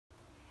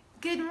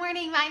Good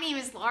morning, my name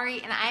is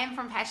Laurie and I am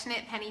from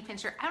Passionate Penny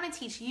Pincher. I want to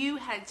teach you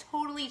how to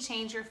totally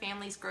change your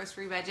family's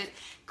grocery budget.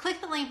 Click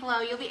the link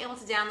below, you'll be able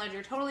to download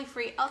your totally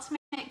free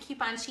ultimate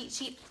coupon cheat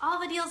sheet. All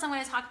the deals I'm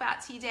going to talk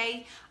about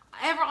today,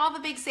 all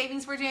the big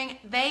savings we're doing,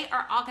 they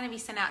are all going to be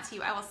sent out to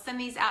you. I will send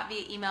these out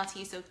via email to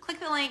you, so click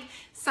the link,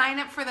 sign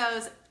up for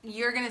those,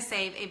 you're going to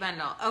save a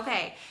bundle.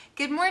 Okay,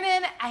 good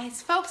morning.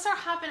 As folks are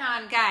hopping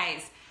on,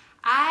 guys,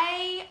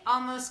 I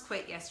almost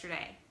quit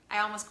yesterday.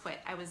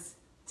 I was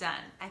done.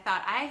 I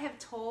thought, I have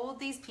told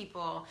these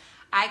people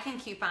I can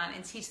coupon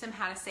and teach them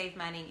how to save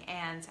money,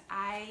 and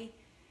I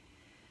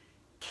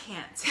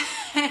can't.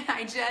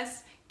 I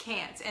just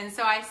can't. And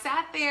so I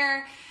sat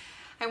there,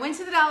 I went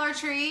to the Dollar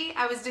Tree.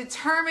 I was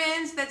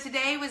determined that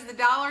today was the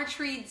Dollar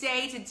Tree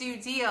day to do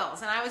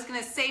deals, and I was going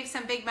to save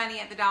some big money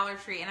at the Dollar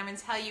Tree, and I'm going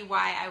to tell you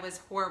why I was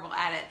horrible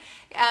at it.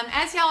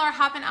 As y'all are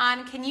hopping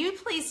on, can you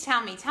please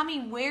tell me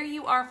where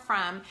you are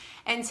from,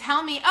 and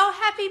tell me, oh,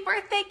 happy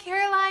birthday,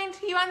 Caroline,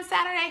 to you on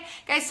Saturday.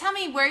 Guys, tell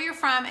me where you're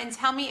from, and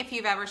tell me if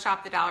you've ever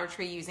shopped the Dollar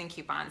Tree using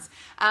coupons.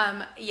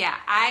 Yeah,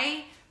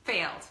 I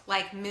failed,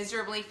 like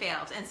miserably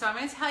failed, and so I'm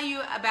going to tell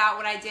you about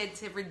what I did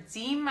to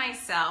redeem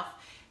myself,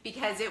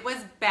 because it was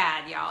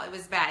bad, y'all. It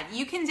was bad.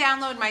 You can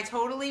download my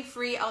totally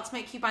free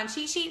ultimate coupon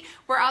cheat sheet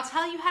where I'll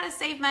tell you how to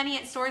save money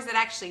at stores that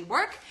actually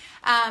work.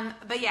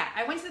 But yeah,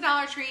 I went to the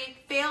Dollar Tree,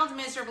 failed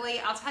miserably.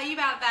 I'll tell you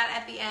about that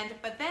at the end.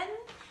 But then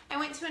I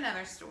went to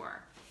another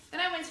store.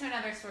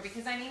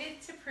 Because I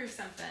needed to prove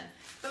something.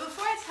 But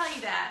before I tell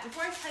you that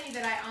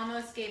I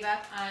almost gave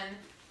up on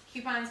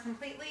coupons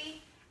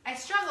completely, I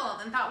struggled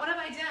and thought, what have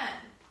I done?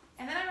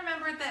 And then I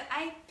remembered that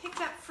I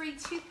picked up free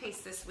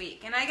toothpaste this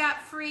week, and I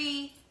got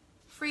free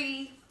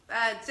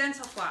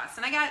dental floss,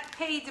 and I got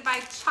paid to buy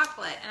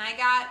chocolate, and I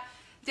got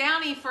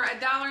Downy for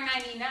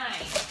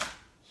 $1.99,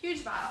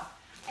 huge bottle.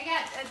 I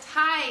got a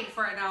Tide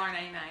for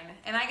 $1.99,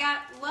 and I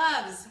got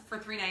Loves for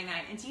 $3.99.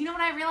 And do you know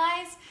what I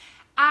realized?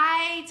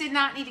 I did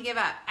not need to give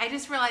up. I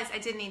just realized I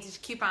didn't need to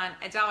coupon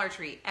at Dollar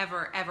Tree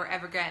ever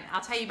again. I'll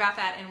tell you about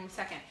that in a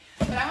second.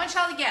 But I want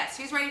y'all to guess.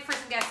 Who's ready for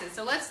some guesses?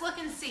 So let's look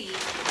and see.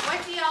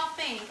 What do y'all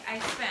think I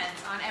spent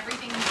on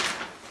everything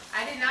here?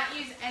 I did not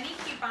use any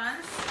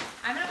coupons.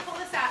 I'm going to pull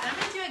this out, and I'm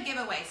going to do a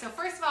giveaway. So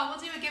first of all, we'll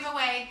do a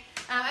giveaway.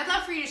 I'd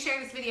love for you to share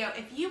this video.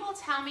 If you will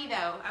tell me,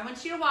 though, I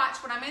want you to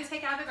watch what I'm going to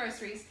take out of the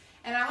groceries,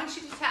 and I want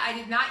you to tell, I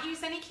did not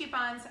use any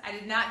coupons. I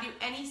did not do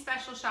any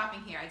special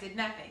shopping here. I did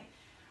nothing.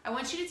 I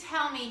want you to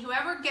tell me,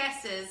 whoever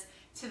guesses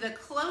to the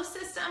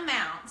closest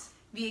amount,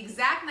 the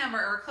exact number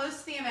or close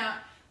to the amount,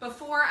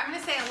 before, I'm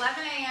going to say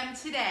 11 a.m.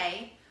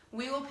 today,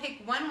 we will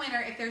pick one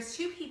winner. If there's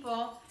two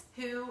people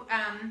who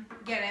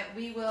get it,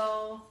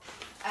 we'll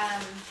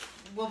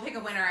pick a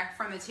winner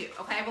from the two,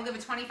 okay? We'll give a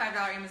 $25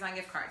 Amazon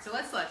gift card. So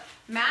let's look.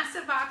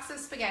 Massive box of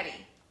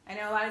spaghetti. I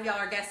know a lot of y'all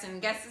are guessing.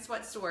 Guess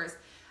what stores.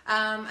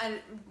 A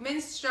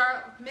minced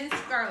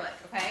garlic,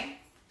 okay?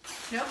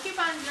 No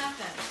coupons,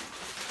 nothing.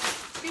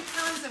 2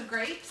 pounds of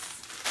grapes.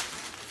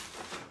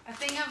 A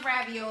thing of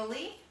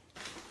ravioli.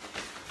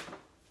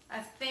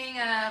 A thing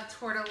of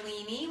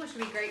tortellini, which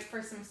would be great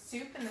for some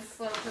soup in the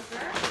slow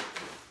cooker.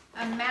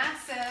 A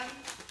massive,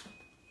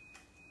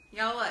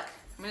 y'all look,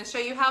 I'm going to show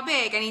you how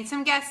big. I need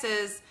some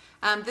guesses.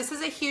 This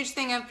is a huge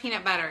thing of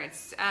peanut butter.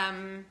 It's,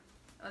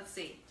 let's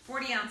see,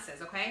 40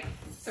 ounces, okay?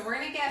 So we're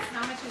going to guess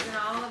how much is in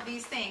all of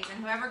these things,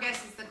 and whoever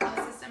guesses the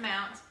closest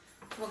amount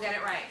will get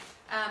it right.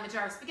 A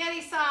jar of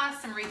spaghetti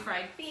sauce, some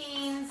refried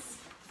beans,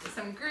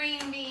 some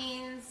green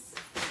beans,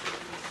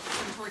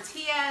 some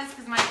tortillas,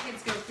 because my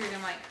kids go through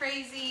them like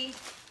crazy,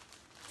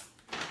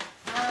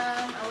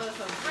 a loaf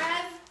of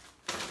bread,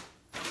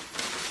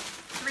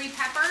 3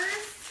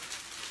 peppers.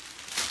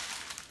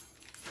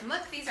 And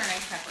look, these are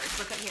nice peppers.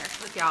 Look up here.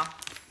 Look, y'all.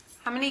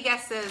 How many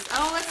guesses?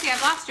 Oh, let's see.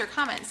 I've lost your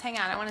comments. Hang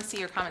on. I want to see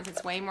your comments.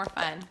 It's way more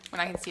fun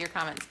when I can see your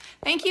comments.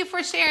 Thank you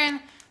for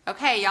sharing.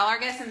 Okay, y'all are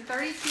guessing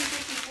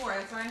 32.54.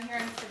 That's what I'm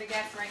hearing for the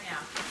guess right now.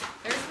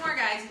 There's more,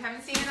 guys. You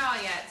haven't seen it all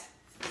yet,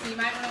 so you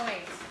might want to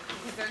wait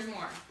because there's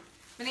more.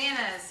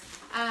 Bananas.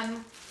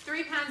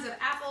 3 pounds of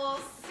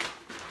apples.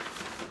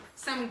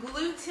 Some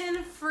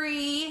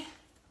gluten-free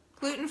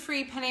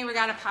penne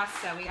ricotta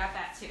pasta. We got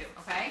that too,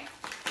 okay?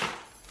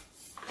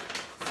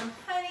 Some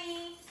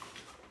honey,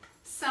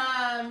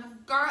 some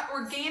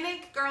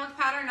organic garlic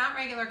powder, not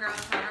regular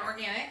garlic powder,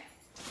 organic.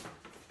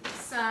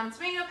 Some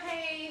tomato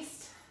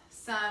paste,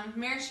 some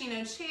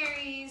maraschino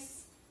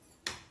cherries.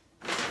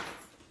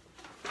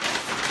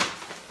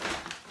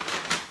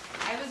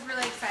 I was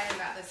really excited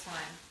about this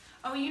one.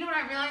 Oh, you know what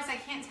I realized? I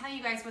can't tell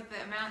you guys what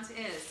the amount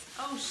is.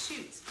 Oh,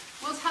 shoot.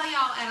 We'll tell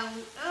y'all at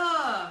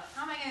how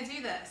am I going to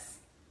do this?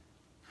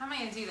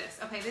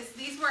 Okay,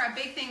 these were a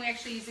big thing. We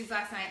actually used these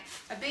last night.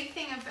 A big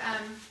thing of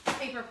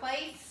paper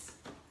plates.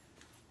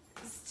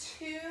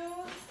 2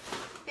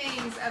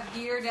 things of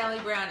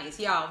Ghirardelli brownies.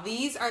 Y'all,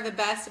 these are the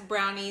best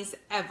brownies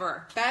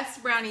ever.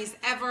 Best brownies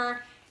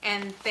ever,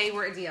 and they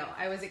were a deal.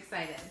 I was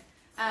excited.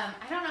 I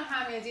don't know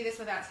how I'm going to do this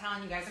without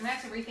telling you guys. I'm going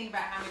to have to rethink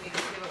about how I'm going to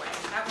do this giveaway.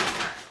 That won't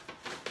work.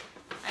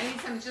 I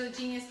need some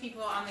genius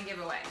people on the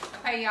giveaway.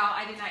 Okay, y'all,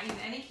 I did not use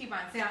any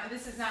coupons. Now,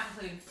 this does not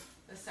include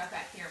the stuff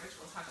back here, which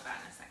we'll talk about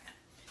in a second.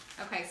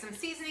 Okay, some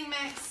seasoning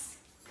mix,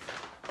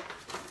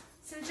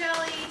 some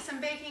jelly,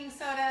 some baking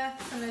soda,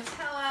 some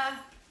Nutella,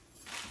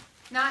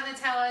 not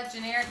Nutella,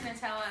 generic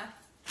Nutella.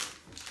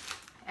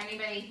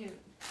 Anybody who,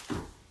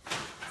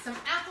 some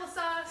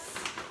applesauce,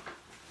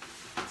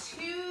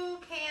 2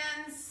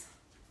 cans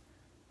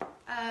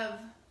of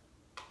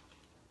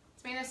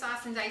tomato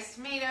sauce and diced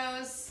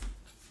tomatoes,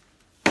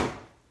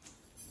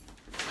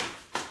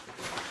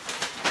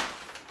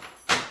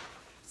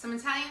 some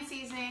Italian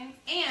seasoning,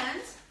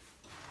 and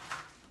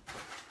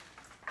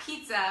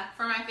pizza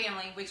for my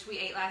family, which we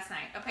ate last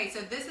night. Okay,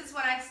 so this is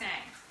what I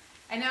snagged.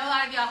 I know a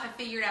lot of y'all have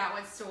figured out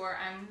what store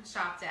I'm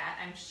shopped at.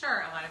 I'm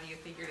sure a lot of you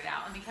have figured it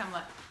out. Let me come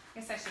look. I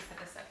guess I should put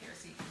this up here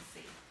so you can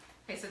see.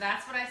 Okay, so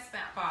that's what I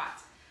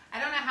bought. I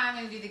don't know how I'm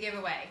going to do the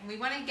giveaway. We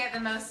want to get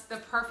the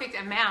perfect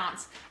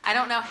amount. I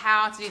don't know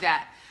how to do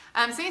that.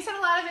 So you said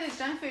a lot of it is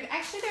junk food.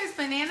 Actually, there's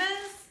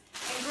bananas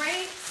and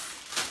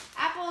grapes,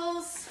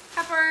 apples,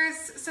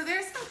 peppers. So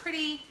there's some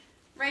pretty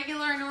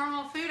regular,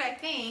 normal food, I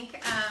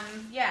think.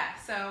 Yeah,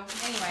 so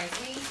anyways,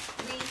 we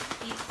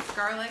eat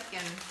garlic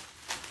and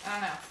I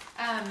don't know.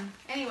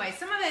 Anyway,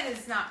 some of it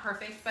is not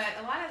perfect, but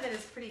a lot of it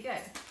is pretty good.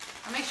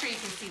 I'll make sure you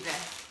can see the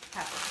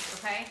peppers,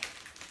 okay?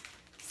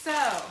 So,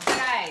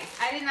 guys,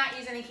 I did not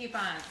use any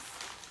coupons.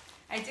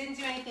 I didn't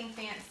do anything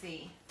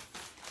fancy.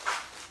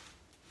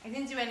 I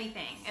didn't do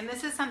anything. And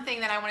this is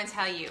something that I want to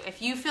tell you.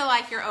 If you feel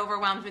like you're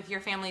overwhelmed with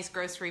your family's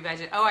grocery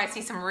budget, oh, I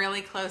see some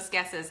really close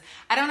guesses.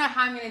 I don't know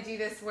how I'm going to do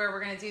this where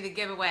we're going to do the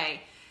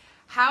giveaway.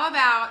 How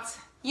about,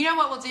 you know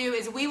what we'll do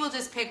is we will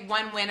just pick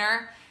one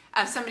winner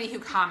of somebody who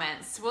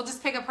comments. We'll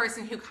just pick a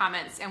person who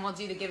comments and we'll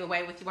do the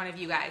giveaway with one of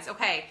you guys.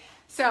 Okay,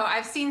 so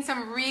I've seen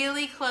some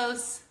really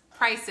close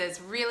prices,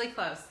 really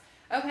close.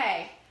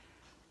 Okay,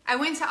 I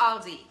went to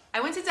Aldi.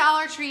 I went to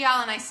Dollar Tree,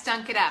 y'all, and I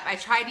stunk it up. I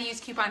tried to use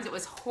coupons. It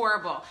was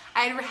horrible.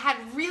 I had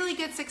really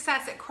good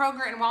success at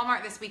Kroger and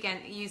Walmart this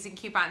weekend using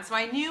coupons, so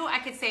I knew I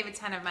could save a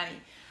ton of money.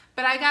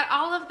 But I got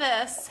all of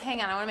this.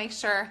 Hang on, I want to make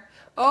sure.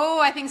 Oh,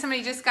 I think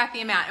somebody just got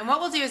the amount. And what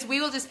we'll do is we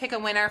will just pick a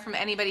winner from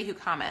anybody who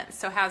comments.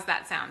 So how's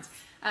that sound?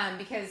 And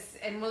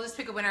we'll just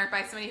pick a winner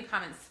by somebody who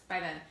comments by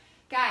then.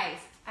 Guys,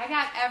 I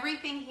got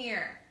everything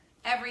here.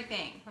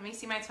 Everything. Let me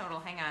see my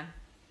total. Hang on.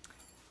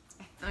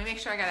 Let me make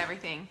sure I got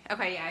everything.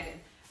 Okay, yeah, I did.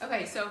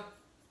 Okay, so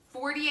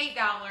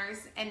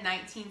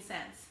 $48.19.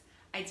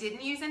 I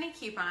didn't use any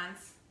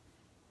coupons.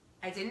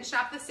 I didn't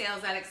shop the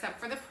sales at except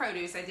for the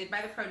produce. I did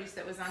buy the produce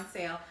that was on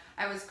sale.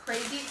 I was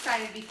crazy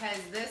excited because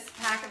this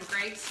pack of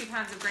grapes, 2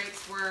 pounds of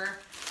grapes, were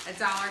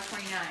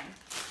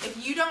 $1.29.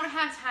 If you don't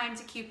have time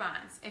to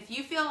coupons, if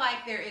you feel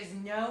like there is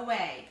no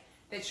way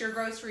that your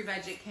grocery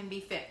budget can be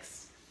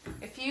fixed,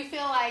 if you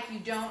feel like you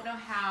don't know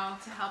how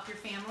to help your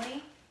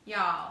family,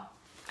 y'all,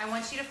 I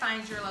want you to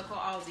find your local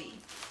Aldi.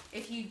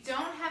 If you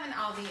don't have an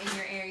Aldi in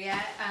your area,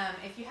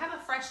 if you have a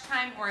Fresh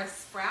Time or a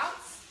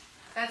Sprouts,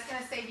 that's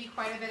going to save you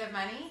quite a bit of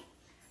money.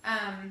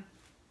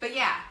 But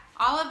yeah,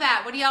 all of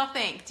that, what do y'all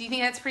think? Do you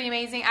think that's pretty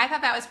amazing? I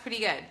thought that was pretty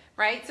good,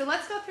 right? So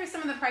let's go through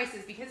some of the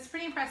prices because it's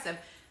pretty impressive.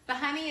 The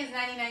honey is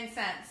 99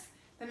 cents.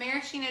 The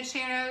maraschino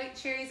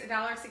cherries,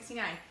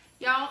 $1.69.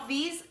 Y'all,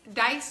 these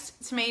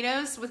diced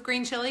tomatoes with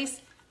green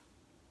chilies,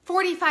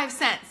 45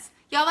 cents.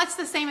 Y'all, that's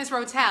the same as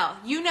Rotel.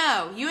 You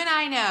know, you and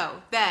I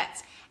know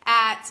that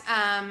at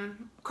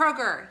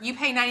Kroger, you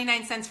pay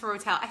 99 cents for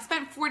Rotel. I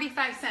spent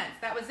 45 cents.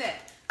 That was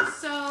it.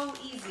 So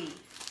easy.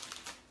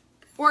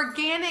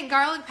 Organic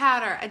garlic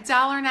powder,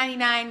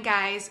 $1.99,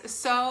 guys.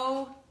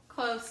 So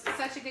close.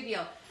 Such a good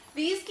deal.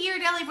 These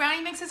Ghirardelli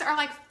brownie mixes are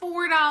like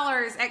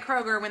 $4 at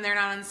Kroger when they're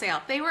not on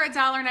sale. They were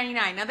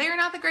 $1.99. Now, they are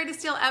not the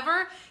greatest deal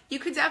ever. You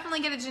could definitely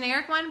get a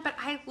generic one, but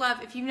I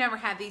love, if you've never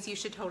had these, you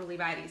should totally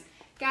buy these.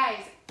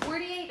 Guys,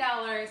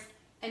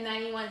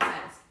 $48.91.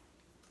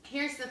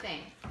 Here's the thing.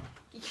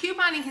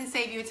 Couponing can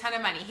save you a ton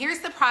of money. Here's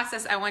the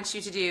process I want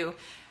you to do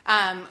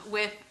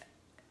with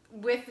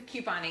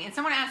couponing. And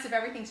someone asked if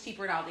everything's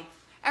cheaper at Aldi.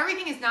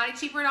 Everything is not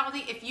cheaper at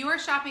Aldi. If you are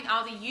shopping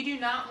Aldi, you do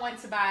not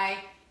want to buy,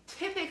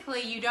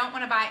 typically you don't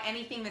want to buy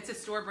anything that's a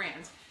store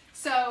brand.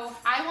 So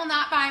I will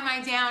not buy my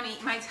Downy,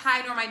 my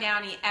Tide or my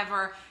Downy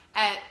ever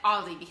at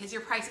Aldi because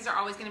your prices are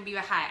always going to be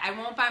high. I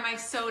won't buy my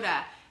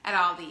soda at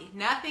Aldi.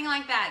 Nothing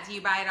like that do you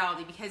buy at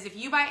Aldi because if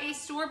you buy a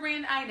store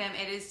brand item,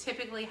 it is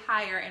typically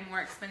higher and more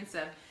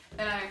expensive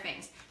than other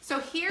things. So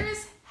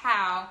here's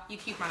how you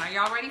coupon. Are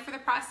y'all ready for the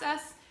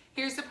process?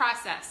 Here's the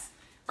process.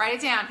 Write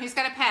it down. Who's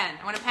got a pen?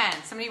 I want a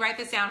pen. Somebody write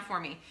this down for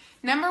me.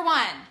 Number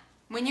one,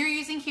 when you're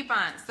using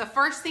coupons, the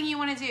first thing you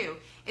want to do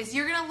is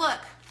you're going to look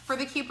for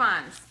the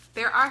coupons.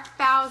 There are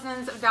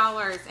thousands of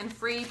dollars in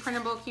free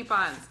printable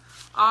coupons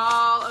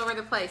all over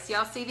the place.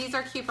 Y'all see these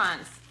are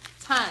coupons.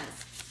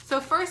 Tons.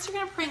 So first you're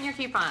going to print your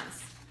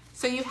coupons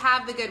so you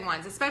have the good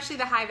ones, especially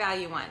the high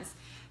value ones.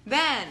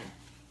 Then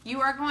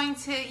you are going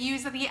to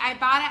use the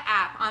Ibotta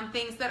app on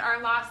things that are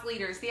loss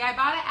leaders. The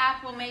Ibotta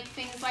app will make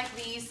things like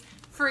these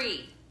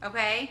free,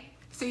 okay?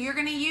 So you're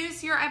going to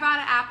use your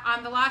Ibotta app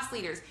on the loss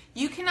leaders.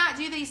 You cannot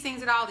do these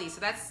things at Aldi. So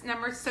that's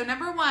step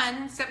number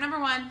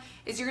one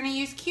is you're going to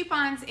use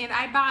coupons in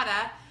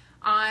Ibotta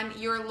on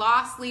your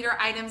loss leader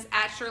items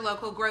at your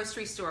local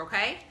grocery store,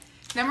 okay?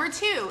 Number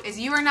 2 is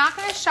you are not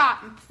going to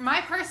shop,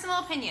 my personal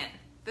opinion,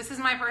 this is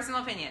my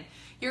personal opinion,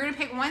 you're going to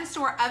pick one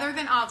store other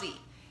than Aldi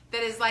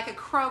that is like a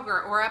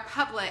Kroger or a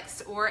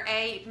Publix or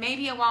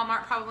maybe a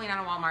Walmart, probably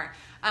not a Walmart,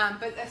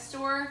 but a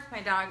store.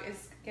 My dog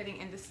is getting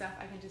into stuff.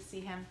 I can just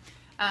see him.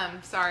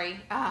 Sorry.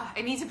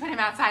 I need to put him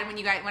outside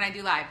when I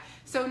do live.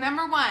 So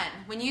number 1,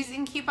 when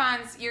using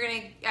coupons, you're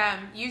going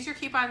to use your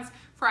coupons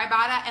for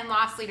Ibotta and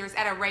loss leaders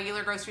at a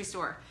regular grocery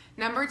store.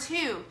 Number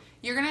 2,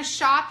 you're going to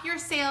shop your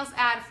sales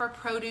ad for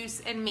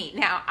produce and meat.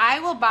 Now, I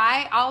will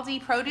buy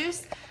Aldi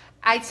produce.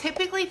 I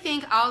typically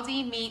think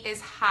Aldi meat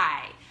is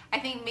high. I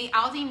think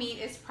Aldi meat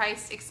is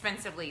priced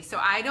expensively. So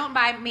I don't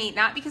buy meat,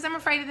 not because I'm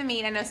afraid of the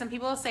meat. I know some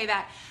people will say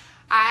that.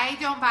 I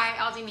don't buy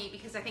Aldi meat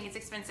because I think it's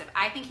expensive.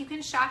 I think you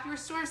can shop your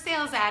store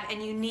sales ad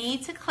and you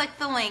need to click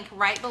the link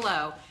right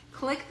below.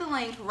 Click the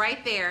link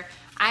right there.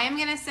 I am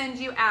going to send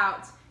you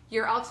out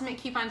your ultimate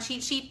coupon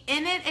cheat sheet.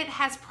 In it, it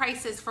has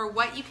prices for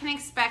what you can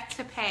expect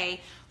to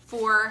pay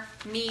for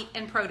meat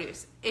and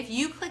produce. If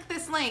you click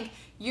this link,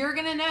 you're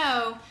going to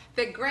know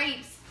that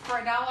grapes for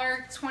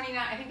 $1.29,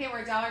 I think they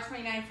were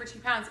 $1.29 for 2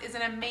 pounds, is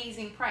an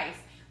amazing price.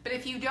 But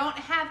if you don't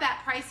have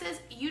that prices,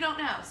 you don't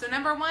know. So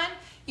number 1,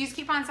 use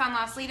coupons on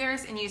loss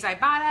leaders and use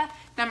Ibotta.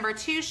 Number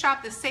 2,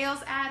 shop the sales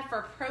ad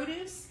for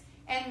produce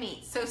and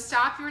meat. So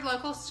stop your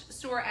local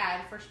store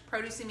ad for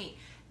produce and meat.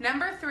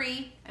 Number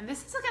 3, and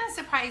this is going to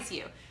surprise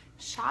you,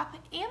 shop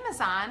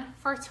Amazon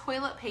for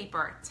toilet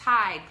paper,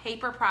 Tide,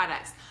 paper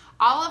products.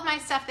 All of my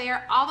stuff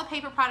there, all the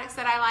paper products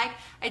that I like,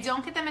 I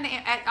don't get them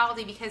at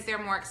Aldi because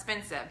they're more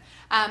expensive.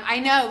 I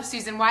know,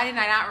 Susan, why did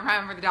I not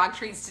remember the dog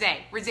treats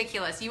today?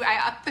 Ridiculous.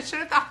 I should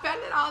have thought about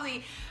it at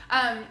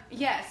Aldi.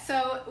 Yes,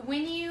 so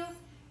when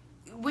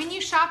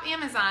you shop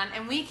Amazon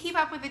and we keep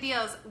up with the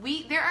deals,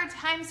 there are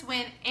times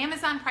when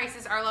Amazon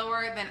prices are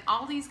lower than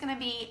Aldi's going to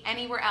be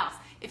anywhere else.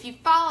 If you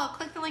follow,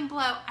 click the link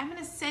below, I'm going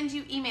to send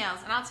you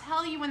emails and I'll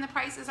tell you when the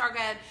prices are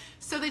good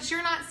so that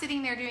you're not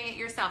sitting there doing it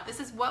yourself. This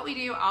is what we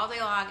do all day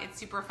long. It's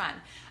super fun.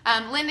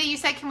 Linda, you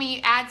said, can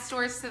we add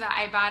stores to the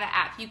Ibotta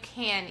app? You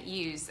can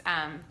use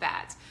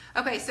that.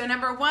 Okay, so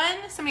number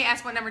 1, somebody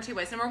asked what number 2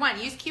 was. Number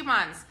 1, use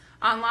coupons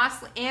on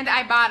loss and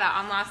Ibotta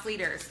on loss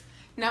leaders.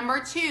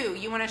 Number 2,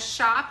 you want to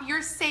shop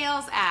your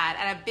sales ad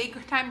at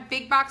a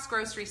big box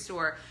grocery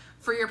store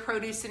for your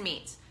produce and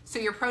meat. So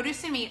your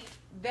produce and meat,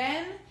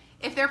 then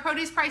if their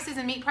produce prices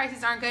and meat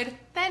prices aren't good,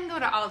 then go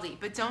to Aldi,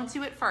 but don't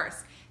do it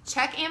first.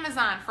 Check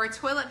Amazon for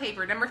toilet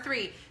paper. Number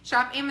 3,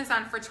 shop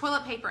Amazon for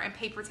toilet paper and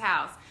paper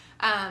towels.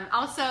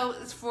 Also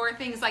for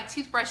things like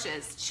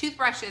toothbrushes.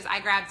 Toothbrushes I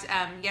grabbed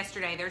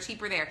yesterday. They're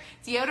cheaper there.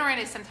 Deodorant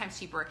is sometimes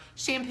cheaper.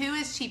 Shampoo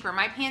is cheaper.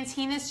 My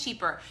Pantene is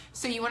cheaper.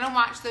 So you want to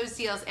watch those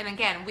deals. And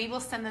again, we will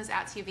send those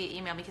out to you via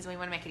email because we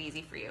want to make it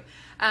easy for you.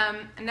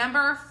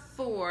 Number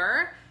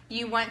 4,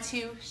 you want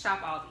to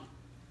shop Aldi.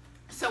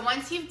 So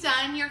once you've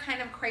done your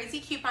kind of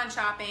crazy coupon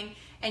shopping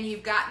and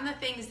you've gotten the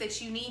things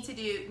that you need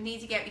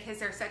to get because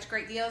they're such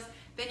great deals,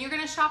 then you're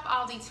going to shop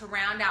Aldi to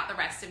round out the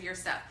rest of your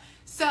stuff.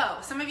 So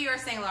some of you are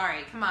saying,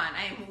 Laurie, come on,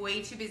 I am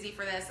way too busy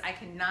for this. I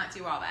cannot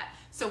do all that.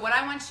 So what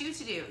I want you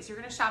to do is you're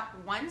going to shop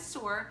one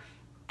store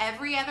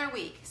every other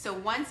week. So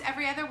once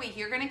every other week,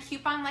 you're going to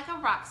coupon like a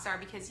rock star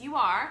because you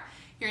are.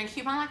 You're going to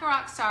coupon like a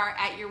rock star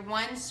at your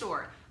one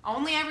store.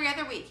 Only every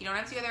other week. You don't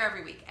have to go there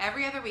every week.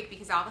 Every other week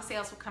because all the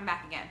sales will come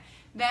back again.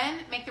 Then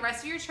make the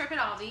rest of your trip at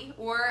Aldi,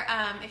 or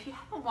if you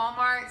have a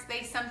Walmart,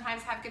 they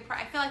sometimes have good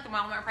prices. I feel like the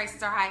Walmart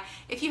prices are high.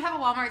 If you have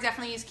a Walmart,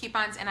 definitely use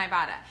coupons and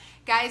Ibotta.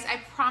 Guys,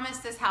 I promise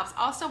this helps.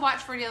 Also watch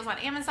for deals on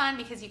Amazon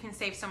because you can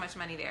save so much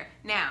money there.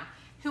 Now,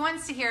 who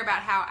wants to hear about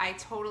how I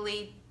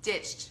totally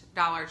ditched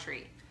Dollar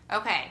Tree?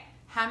 Okay,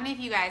 how many of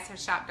you guys have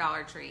shopped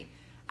Dollar Tree?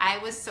 I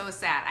was so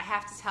sad. I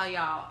have to tell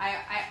y'all,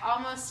 I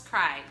almost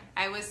cried.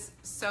 I was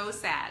so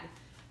sad.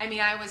 I mean,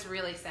 I was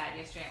really sad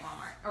yesterday at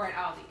Walmart, or at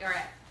Aldi, or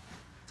at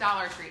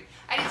Dollar Tree.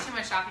 I did too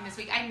much shopping this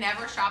week. I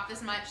never shop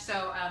this much,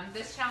 so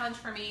this challenge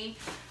for me,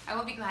 I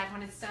will be glad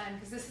when it's done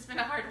because this has been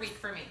a hard week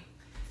for me.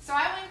 So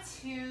I went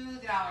to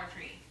the Dollar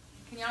Tree.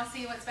 Can y'all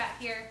see what's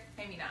back here?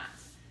 Maybe not.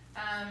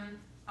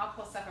 I'll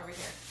pull stuff over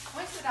here. I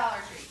went to the Dollar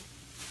Tree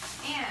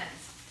and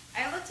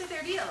I looked at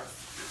their deals.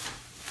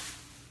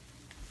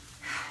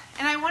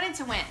 And I wanted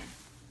to win,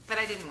 but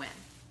I didn't win.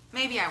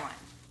 Maybe I won.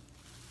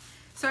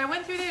 So I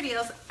went through their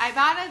deals.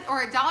 Ibotta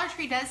or Dollar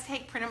Tree does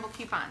take printable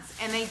coupons,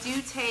 and they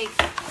do take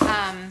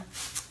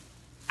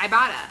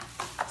Ibotta.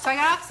 So I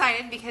got all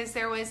excited because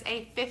there was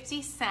a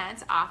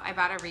 50-cent off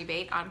Ibotta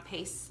rebate on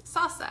Pace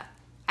salsa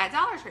at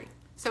Dollar Tree.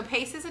 So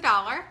Pace is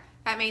 $1.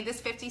 That made this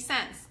 50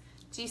 cents.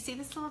 Do you see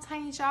this little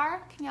tiny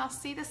jar? Can y'all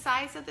see the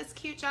size of this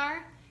cute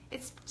jar?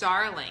 It's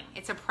darling.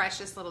 It's a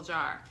precious little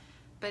jar.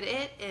 But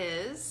it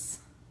is,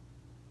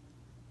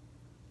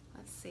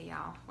 let's see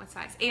y'all, what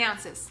size? 8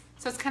 ounces.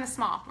 So it's kind of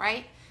small,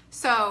 right?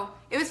 So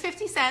it was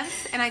 50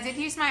 cents, and I did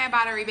use my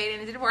Ibotta rebate,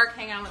 and it did work.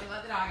 Hang on, let me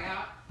let the dog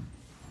out.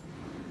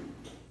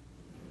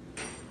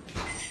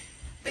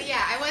 But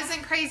yeah, I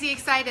wasn't crazy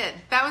excited.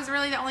 That was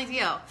really the only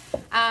deal.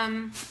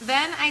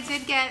 Then I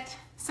did get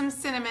some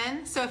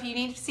cinnamon. So if you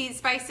need seed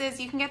spices,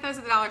 you can get those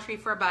at the Dollar Tree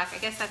for $1. I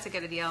guess that's a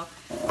good deal.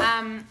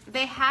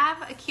 They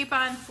have a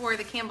coupon for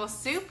the Campbell's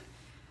soup,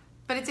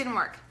 but it didn't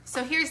work.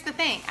 So here's the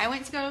thing. I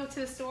went to go to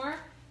the store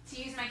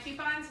to use my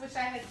coupons, which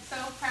I had so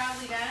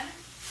proudly done.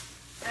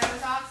 And I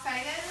was all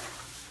excited.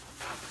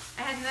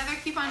 I had another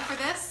coupon for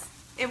this.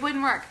 It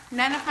wouldn't work.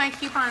 None of my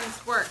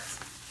coupons worked.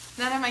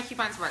 None of my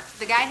coupons worked.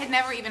 The guy had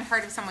never even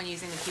heard of someone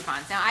using the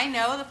coupons. Now, I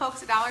know the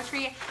folks at Dollar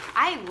Tree.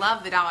 I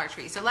love the Dollar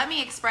Tree. So let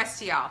me express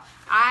to y'all,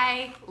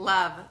 I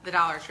love the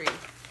Dollar Tree.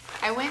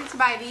 I went to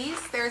buy these.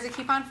 There's a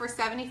coupon for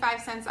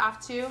 75 cents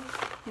off too.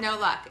 No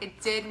luck. It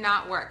did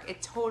not work.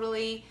 It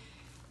totally,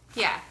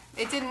 yeah,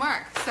 it didn't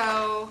work.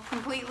 So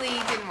completely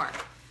didn't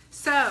work.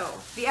 So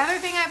the other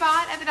thing I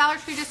bought at the Dollar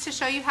Tree, just to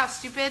show you how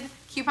stupid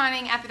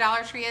couponing at the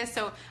Dollar Tree is,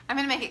 so I'm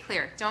going to make it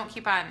clear, don't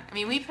coupon. I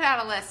mean, we put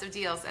out a list of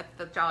deals at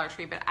the Dollar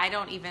Tree, but I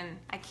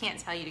can't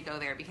tell you to go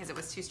there because it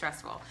was too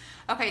stressful.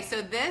 Okay,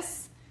 so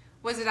this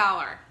was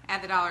 $1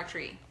 at the Dollar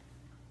Tree.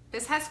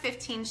 This has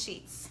 15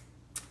 sheets.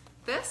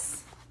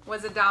 This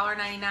was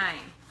 $1.99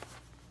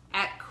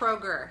 at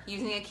Kroger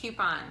using a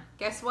coupon.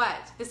 Guess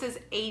what? This is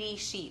 80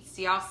 sheets.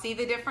 Do y'all see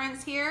the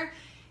difference here?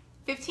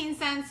 15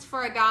 cents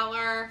for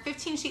 $1,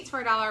 15 sheets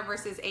for $1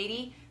 versus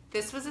 80.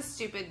 This was a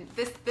stupid,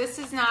 this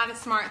is not a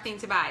smart thing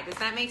to buy. Does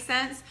that make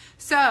sense?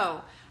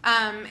 So,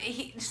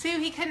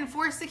 he couldn't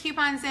force the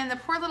coupons in. The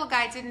poor little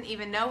guy didn't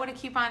even know what a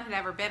coupon had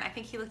ever been. I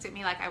think he looked at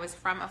me like I was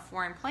from a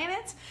foreign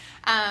planet.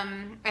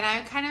 And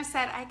I kind of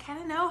said, I kind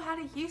of know how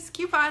to use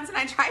coupons. And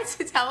I tried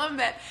to tell him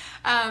that,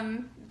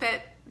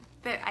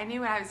 that I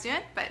knew what I was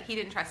doing, but he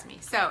didn't trust me.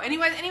 So, and he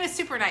was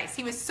super nice.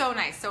 He was so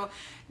nice. So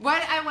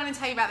what I want to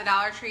tell you about the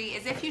Dollar Tree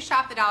is if you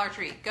shop the Dollar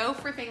Tree, go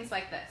for things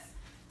like this.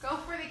 Go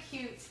for the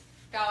cute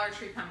Dollar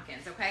Tree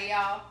pumpkins, okay,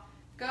 y'all?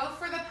 Go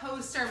for the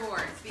poster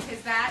boards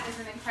because that is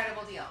an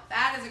incredible deal.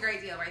 That is a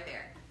great deal right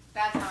there.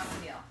 That's an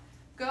awesome deal.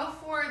 Go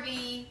for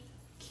the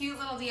cute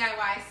little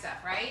DIY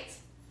stuff, right?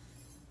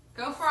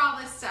 Go for all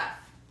this stuff.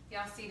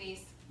 Y'all see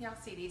these? Y'all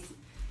see these?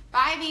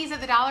 Buy these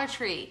at the Dollar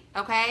Tree,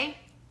 okay?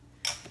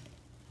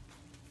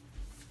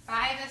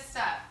 Buy this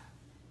stuff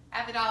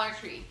at the Dollar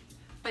Tree.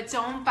 But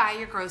don't buy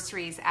your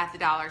groceries at the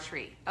Dollar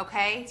Tree,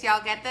 okay? Do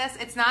y'all get this?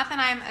 It's not that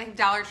I'm a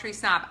Dollar Tree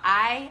snob.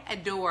 I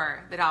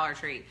adore the Dollar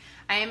Tree.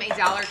 I am a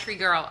Dollar Tree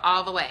girl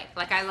all the way.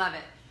 Like, I love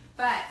it.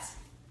 But,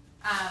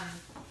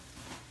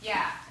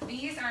 yeah,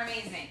 these are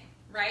amazing,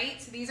 right?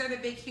 These are the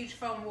big, huge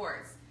foam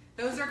boards.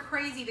 Those are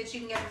crazy that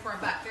you can get them for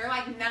 $1. They're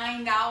like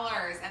 $9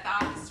 at the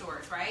office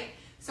stores, right?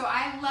 So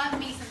I love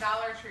me some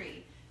Dollar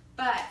Tree.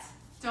 But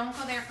don't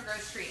go there for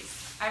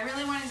groceries. I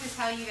really wanted to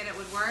tell you that it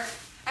would work.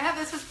 I thought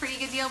this was a pretty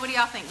good deal. What do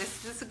y'all think?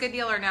 This is a good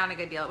deal or not a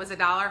good deal? It was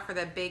 $1 for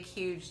the big,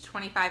 huge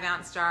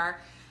 25-ounce jar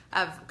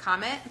of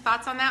Comet.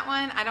 Thoughts on that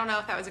one? I don't know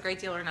if that was a great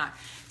deal or not.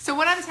 So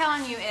what I'm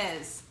telling you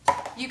is,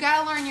 you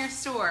gotta learn your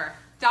store.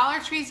 Dollar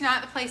Tree's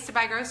not the place to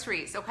buy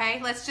groceries,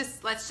 okay? Let's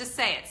just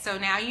say it. So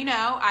now you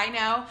know, I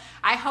know.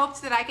 I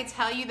hoped that I could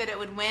tell you that it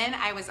would win.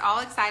 I was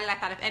all excited. I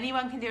thought if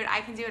anyone can do it, I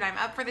can do it. I'm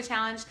up for the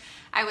challenge.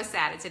 I was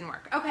sad it didn't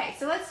work. Okay,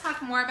 so let's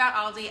talk more about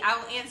Aldi.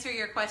 I'll answer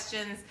your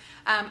questions.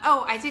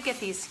 Oh, I did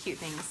get these cute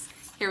things.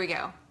 Here we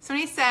go.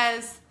 Somebody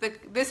says,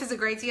 this is a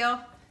great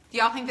deal. Do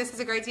y'all think this is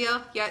a great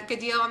deal? Yeah, good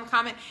deal on the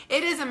Comet.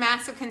 It is a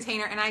massive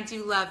container, and I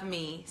do love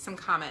me some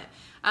Comet.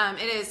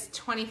 It is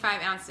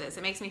 25 ounces.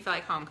 It makes me feel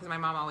like home because my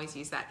mom always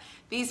used that.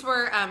 These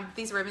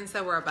ribbons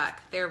though were $1.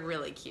 They're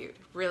really cute.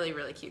 Really,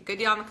 really cute. Good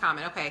deal on the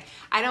Comet. Okay.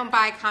 I don't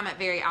buy Comet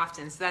very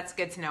often, so that's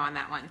good to know on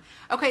that one.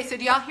 Okay, so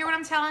do y'all hear what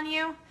I'm telling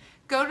you?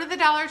 Go to the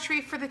Dollar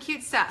Tree for the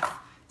cute stuff.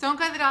 Don't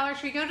go to the Dollar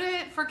Tree. Go to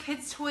it for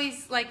kids'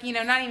 toys, like, you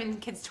know, not even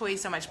kids'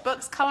 toys so much.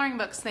 Books, coloring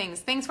books,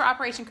 things for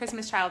Operation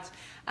Christmas Child,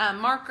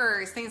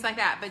 markers, things like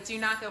that. But do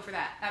not go for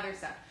that other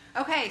stuff.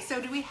 Okay,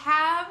 so do we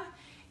have,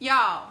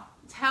 y'all,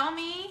 tell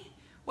me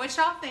what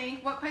y'all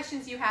think, what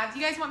questions you have. Do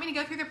you guys want me to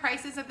go through the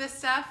prices of this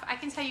stuff? I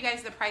can tell you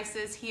guys the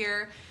prices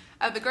here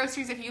of the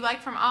groceries if you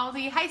like from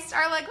Aldi. Hi,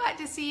 Starla, glad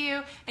to see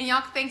you. And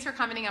y'all, thanks for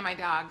commenting on my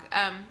dog.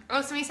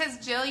 Oh, somebody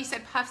says, Jill, you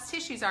said Puffs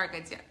tissues are a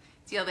good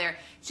deal there.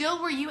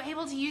 Jill, were you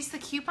able to use the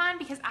coupon?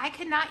 Because I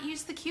could not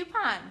use the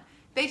coupon.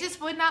 They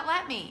just would not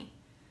let me.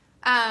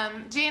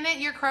 Janet,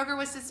 your Kroger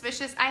was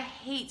suspicious. I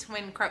hate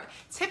when Kroger,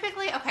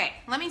 typically, okay,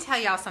 let me tell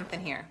y'all something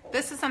here.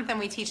 This is something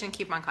we teach in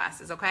coupon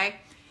classes, okay?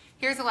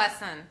 Here's a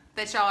lesson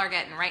that y'all are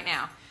getting right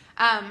now.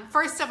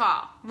 First of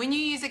all, when you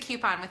use a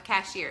coupon with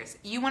cashiers,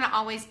 you want to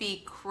always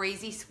be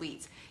crazy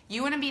sweet.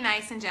 You want to be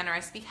nice and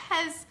generous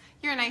because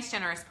you're a nice,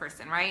 generous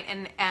person, right?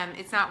 And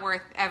it's not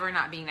worth ever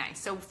not being nice.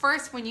 So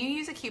first, when you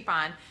use a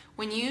coupon,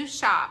 when you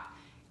shop,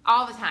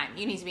 all the time,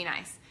 you need to be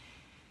nice.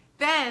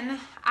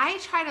 Then I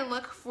try to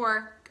look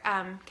for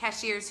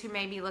cashiers who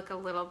maybe look a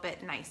little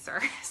bit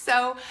nicer.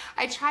 So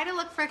I try to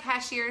look for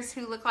cashiers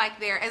who look like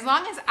they're, as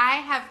long as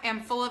I am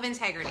full of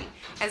integrity,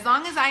 as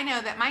long as I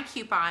know that my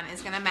coupon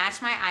is going to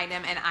match my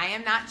item and I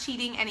am not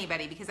cheating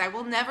anybody, because I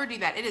will never do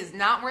that. It is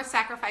not worth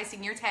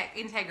sacrificing your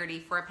integrity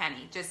for a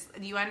penny. Just,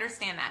 do you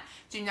understand that?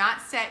 Do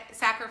not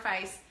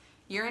sacrifice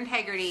your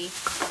integrity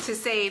to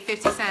save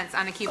 50 cents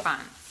on a coupon.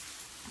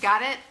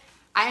 Got it?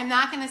 I am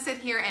not going to sit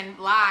here and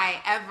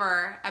lie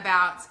ever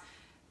about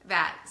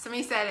that.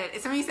 Somebody said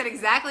it. Somebody said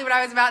exactly what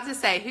I was about to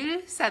say.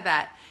 Who said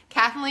that?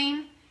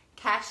 Kathleen,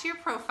 cashier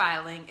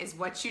profiling is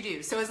what you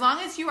do. So as long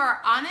as you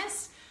are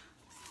honest,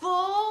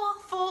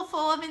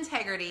 full of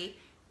integrity,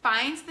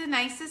 find the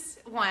nicest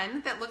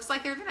one that looks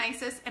like they're the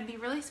nicest and be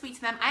really sweet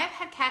to them. I have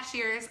had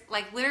cashiers,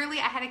 like literally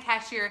I had a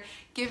cashier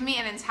give me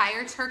an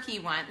entire turkey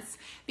once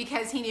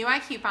because he knew I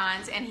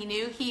couponed and he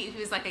knew he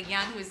was like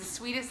he was the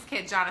sweetest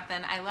kid,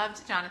 Jonathan. I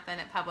loved Jonathan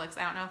at Publix.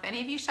 I don't know if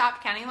any of you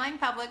shopped County Line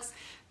Publix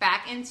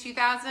back in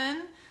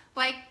 2000,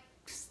 like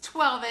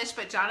 12-ish,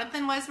 but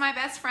Jonathan was my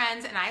best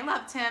friend and I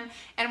loved him.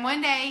 And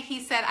one day he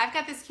said, I've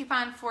got this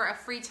coupon for a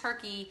free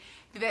turkey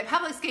that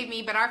Publix gave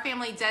me, but our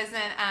family doesn't,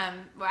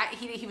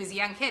 he was a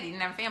young kid, he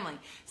didn't have a family.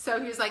 So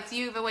he was like, do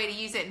you have a way to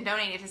use it and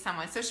donate it to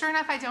someone? So sure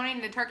enough, I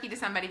donated a turkey to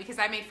somebody because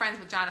I made friends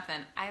with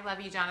Jonathan. I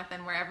love you,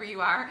 Jonathan, wherever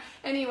you are.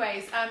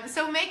 Anyways,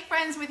 so make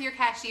friends with your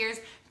cashiers.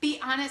 Be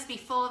honest, be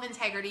full of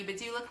integrity, but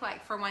do look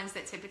like for ones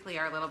that typically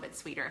are a little bit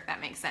sweeter, if that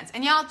makes sense.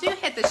 And y'all do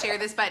hit the share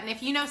this button.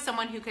 If you know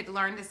someone who could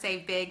learn to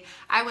save big,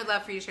 I would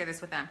love for you to share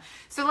this with them.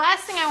 So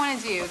last thing I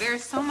want to do,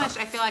 there's so much,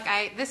 I feel like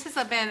I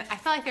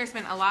feel like there's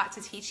been a lot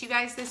to teach you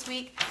guys this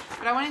week,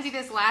 but I want to do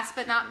this last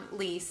but not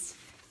least.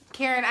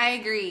 Karen, I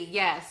agree.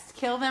 Yes,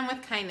 kill them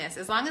with kindness.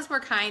 As long as we're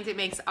kind, it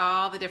makes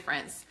all the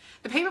difference.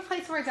 The paper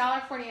plates were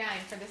 $1.49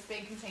 for this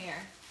big container.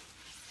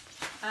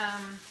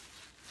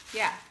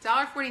 Yeah,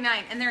 $1.49,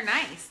 and they're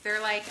nice. They're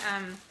like,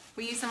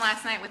 we used them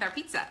last night with our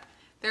pizza.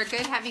 They're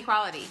good, heavy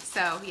quality.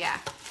 So yeah,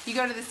 you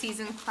go to the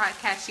seasoned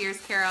cashiers,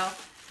 Carol.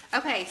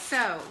 Okay,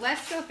 so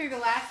let's go through the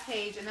last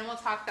page, and then we'll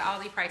talk the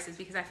Aldi prices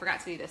because I forgot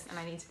to do this, and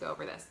I need to go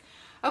over this.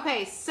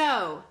 Okay,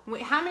 so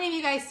how many of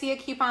you guys see a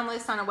coupon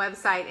list on a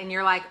website, and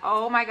you're like,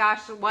 oh my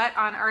gosh, what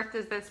on earth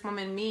does this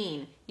woman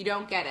mean? You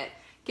don't get it.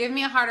 Give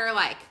me a heart or a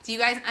like. Do you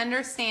guys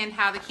understand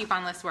how the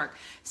coupon lists work?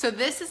 So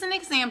this is an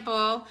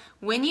example.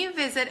 When you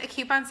visit a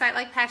coupon site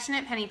like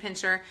Passionate Penny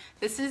Pincher,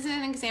 this is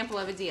an example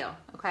of a deal,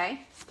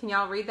 okay? Can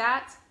y'all read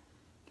that?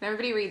 Can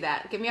everybody read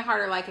that? Give me a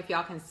heart or like if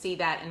y'all can see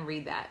that and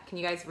read that. Can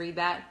you guys read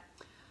that?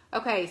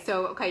 Okay,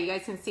 so, you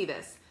guys can see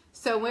this.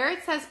 So where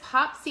it says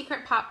Pop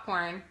Secret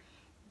Popcorn,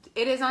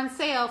 it is on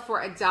sale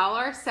for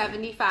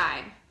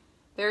 $1.75.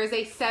 There is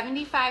a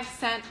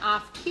 75-cent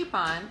off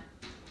coupon.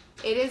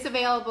 It is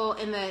available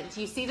in the,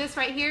 do you see this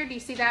right here? Do you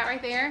see that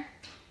right there?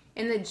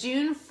 In the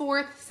June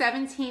 4th,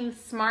 17th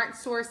Smart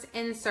Source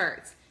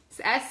inserts.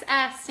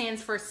 SS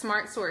stands for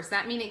Smart Source.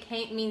 That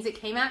means it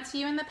came out to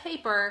you in the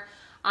paper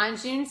on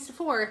June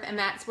 4th, and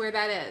that's where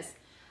that is.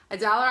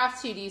 $1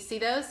 off 2. Do you see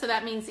those? So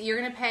that means you're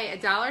going to pay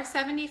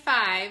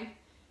 $1.75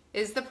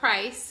 is the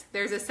price.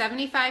 There's a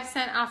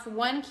 75-cent off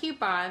one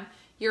coupon.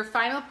 Your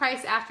final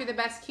price after the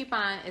best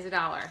coupon is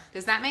 $1.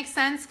 Does that make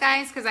sense,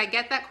 guys? Because I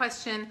get that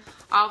question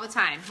all the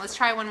time. Let's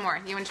try one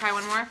more. You want to try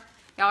one more?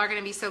 Y'all are going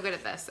to be so good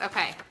at this.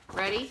 Okay,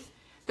 ready?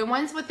 The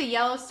ones with the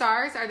yellow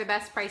stars are the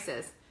best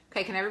prices.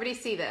 Okay, can everybody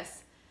see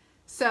this?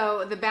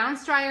 So the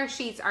bounce dryer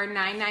sheets are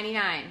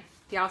 $9.99.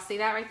 Do y'all see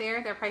that right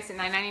there? They're priced at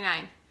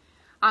 $9.99.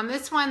 On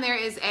this one, there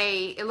is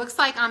it looks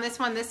like on this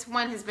one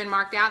has been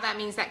marked out. That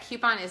means that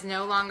coupon is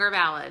no longer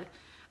valid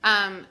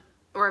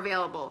or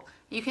available.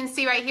 You can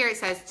see right here it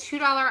says $2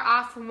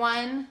 off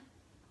one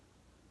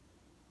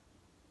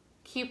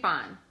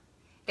coupon.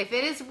 If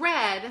it is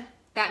red,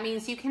 that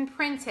means you can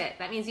print it.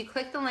 That means you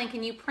click the link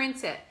and you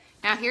print it.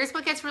 Now here's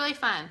what gets really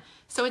fun.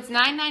 So it's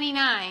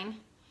 $9.99.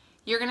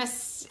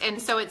 And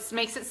so it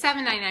makes it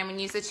 $7.99 when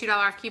you use the $2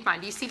 off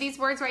coupon. Do you see these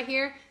words right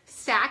here?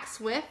 Stacks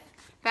with.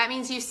 That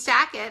means you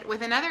stack it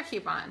with another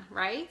coupon,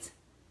 right?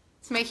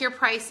 To make your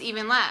price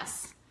even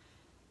less.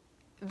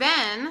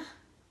 Then,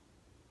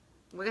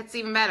 what gets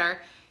even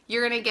better,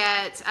 you're gonna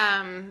get,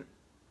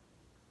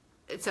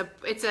 it's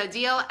a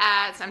deal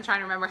at, I'm trying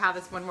to remember how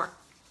this one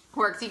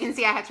works. You can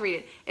see I have to read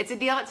it. It's a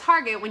deal at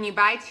Target. When you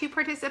buy 2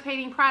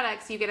 participating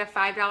products, you get a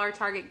 $5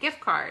 Target gift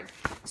card.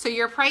 So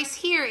your price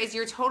here is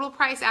your total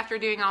price after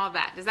doing all of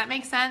that. Does that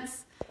make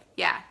sense?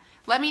 Yeah.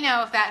 Let me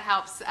know if that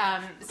helps.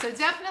 So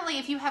definitely,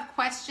 if you have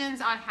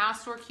questions on how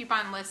store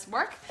coupon lists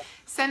work,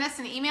 send us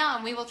an email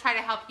and we will try to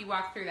help you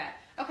walk through that.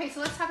 Okay, so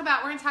let's talk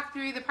about, we're gonna talk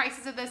through the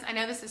prices of this. I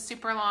know this is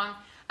super long.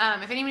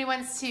 If anybody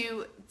wants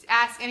to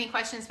ask any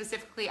questions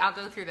specifically, I'll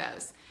go through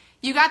those.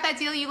 You got that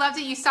deal, you loved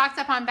it, you stocked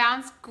up on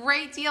Bounce.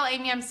 Great deal,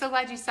 Amy, I'm so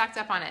glad you stocked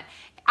up on it.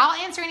 I'll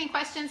answer any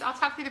questions, I'll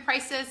talk through the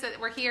prices that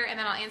were here, and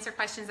then I'll answer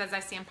questions as I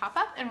see them pop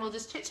up, and we'll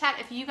just chit chat.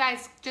 If you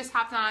guys just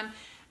hopped on,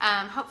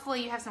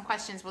 hopefully you have some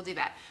questions, we'll do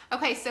that.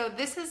 Okay, so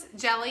this is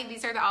jelly,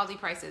 these are the Aldi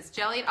prices.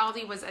 Jelly at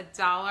Aldi was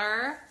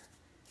 $1.39,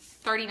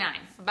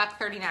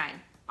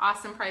 $1.39.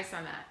 Awesome price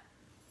on that.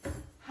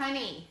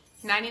 Honey,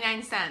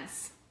 99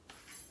 cents.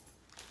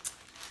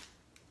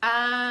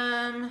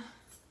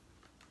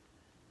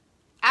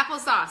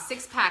 Applesauce,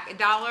 6-pack,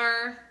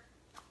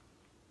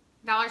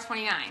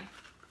 $1.29.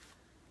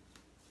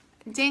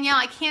 Danielle,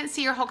 I can't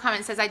see your whole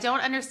comment. It says, I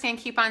don't understand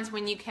coupons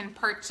when you can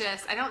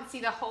purchase. I don't see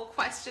the whole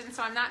question,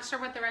 so I'm not sure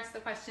what the rest of the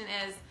question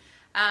is.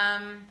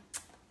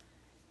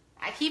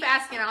 I keep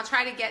asking. I'll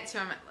try to get to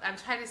them. I'm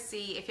trying to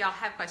see if y'all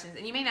have questions,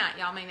 and you may not.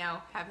 Y'all may know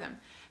have them.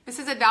 This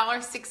is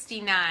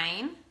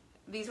 $1.69.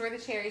 These were the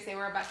cherries. They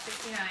were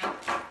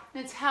 $1.69.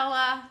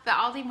 Nutella, the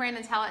Aldi brand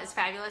Nutella is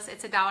fabulous.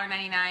 It's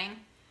 $1.99.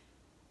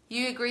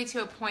 You agree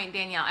to a point,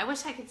 Danielle. I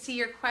wish I could see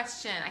your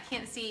question. I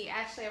can't see.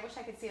 Ashley, I wish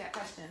I could see that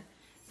question.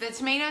 The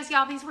tomatoes,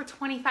 y'all, these were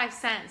 25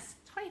 cents.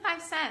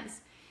 25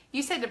 cents.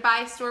 You said to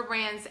buy store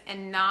brands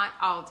and not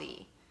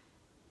Aldi.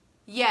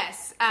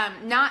 Yes,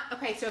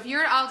 okay, so if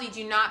you're at Aldi,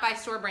 do not buy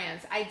store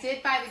brands. I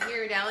did buy the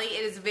Ghirardelli.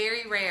 It is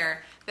very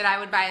rare that I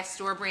would buy a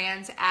store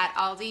brand at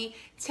Aldi.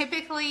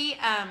 Typically,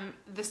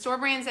 the store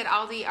brands at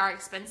Aldi are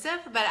expensive,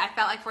 but I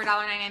felt like for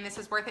 $1.99 this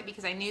was worth it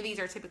because I knew these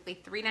are typically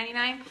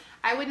 $3.99.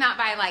 I would not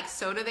buy like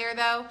soda there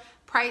though.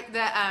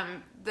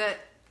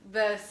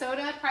 The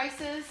soda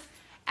prices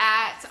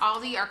at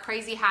Aldi are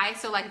crazy high.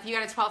 So like if you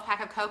got a 12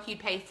 pack of Coke, you'd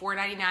pay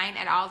 $4.99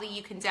 at Aldi.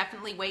 You can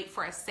definitely wait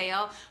for a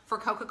sale for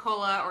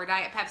Coca-Cola or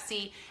Diet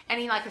Pepsi,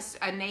 any like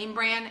a name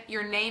brand.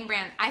 Your name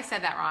brand, I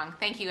said that wrong.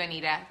 Thank you,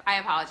 Anita. I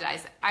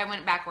apologize. I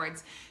went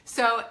backwards.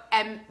 So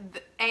a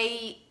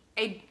name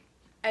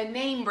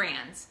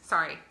brands,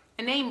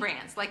 a name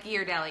brands like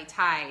Ghirardelli,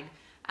 Tide,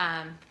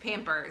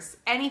 Pampers,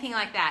 anything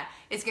like that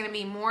is going to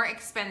be more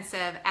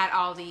expensive at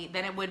Aldi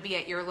than it would be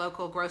at your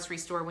local grocery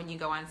store when you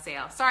go on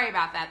sale. Sorry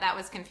about that. That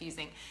was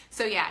confusing.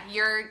 So yeah,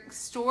 your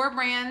store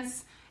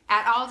brands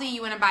at Aldi,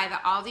 you want to buy the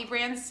Aldi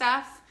brand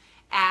stuff.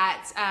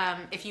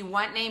 If you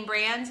want name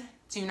brand,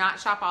 do not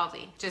shop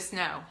Aldi. Just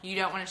no, you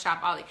don't want to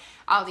shop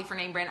Aldi for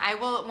name brand.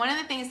 One of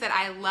the things that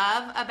I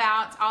love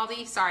about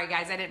Aldi, sorry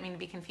guys, I didn't mean to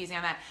be confusing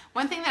on that.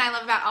 One thing that I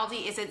love about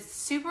Aldi is it's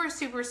super,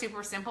 super,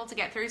 super simple to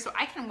get through. So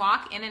I can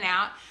walk in and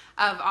out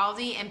of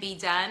Aldi and be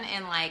done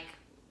in like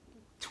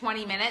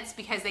 20 minutes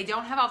because they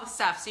don't have all the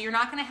stuff. So you're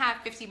not going to have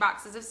 50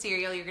 boxes of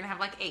cereal. You're going to have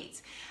like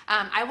 8.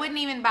 I would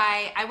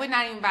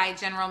not even buy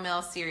General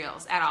Mills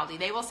cereals at Aldi.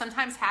 They will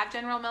sometimes have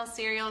General Mills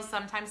cereals.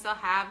 Sometimes they'll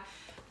have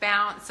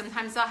Bounce,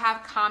 sometimes they'll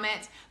have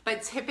Comet,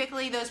 but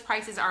typically those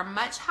prices are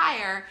much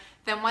higher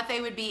than what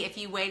they would be if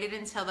you waited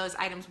until those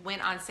items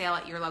went on sale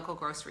at your local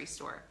grocery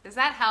store. Does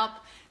that help?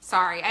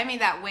 Sorry, I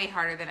made that way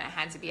harder than it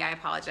had to be. I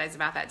apologize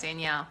about that,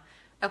 Danielle.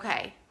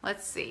 Okay,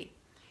 let's see.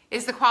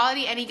 Is the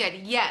quality any good?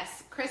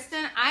 Yes,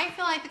 Kristen, I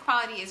feel like the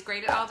quality is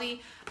great at Aldi.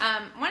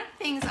 One of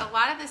the things, a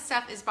lot of this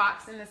stuff is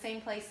boxed in the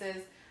same places.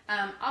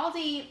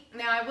 Aldi,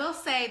 now I will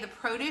say the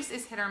produce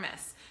is hit or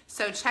miss.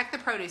 So check the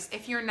produce.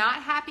 If you're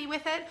not happy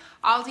with it,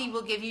 Aldi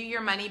will give you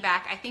your money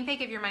back. I think they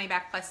give your money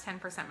back plus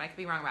 10%, but I could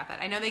be wrong about that.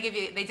 I know they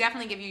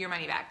definitely give you your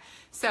money back.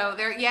 So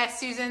yes,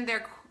 Susan,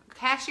 their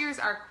cashiers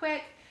are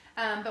quick.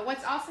 But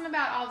what's awesome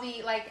about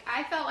Aldi, like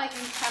I felt like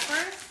these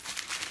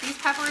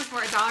peppers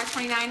were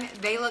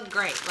 $1.29. They look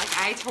great. Like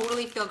I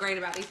totally feel great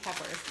about these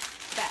peppers.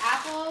 The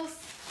apples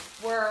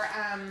were,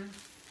 how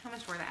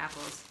much were the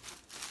apples?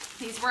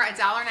 These were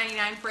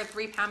 $1.99 for a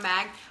 3-pound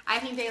bag. I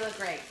think they look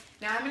great.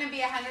 Now I'm going to be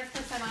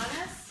 100%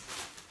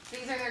 honest.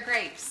 These are their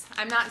grapes.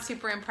 I'm not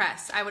super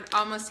impressed. I would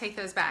almost take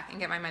those back and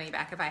get my money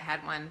back if I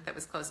had one that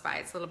was close by.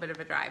 It's a little bit of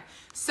a drive.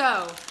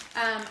 So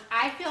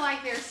I feel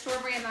like they're store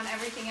brand on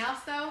everything else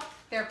though.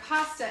 Their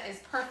pasta is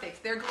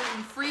perfect. Their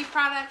gluten-free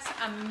products,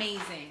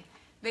 amazing.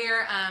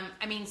 They're,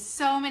 I mean,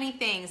 so many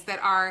things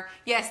that are,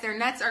 yes, their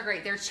nuts are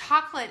great. Their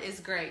chocolate is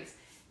great.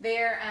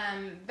 Their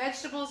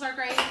vegetables are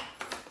great.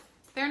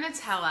 Their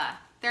Nutella,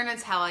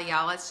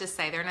 y'all, let's just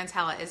say their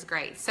Nutella is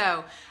great.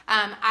 So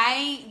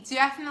I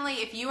definitely,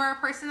 if you are a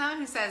person though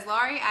who says,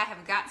 Laurie, I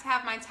have got to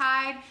have my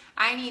Tide,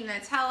 I need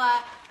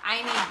Nutella,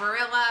 I need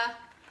Barilla.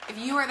 If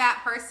you are that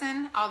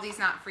person, Aldi's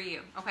not for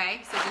you,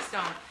 okay? So just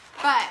don't.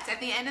 But at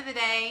the end of the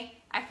day,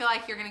 I feel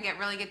like you're going to get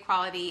really good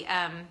quality,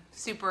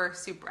 super,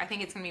 I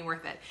think it's going to be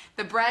worth it.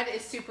 The bread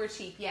is super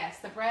cheap, yes.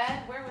 The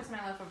bread, where was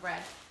my loaf of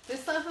bread?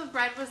 This loaf of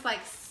bread was like,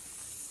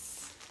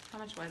 how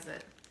much was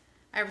it?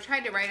 I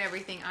tried to write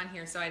everything on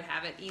here so I'd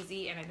have it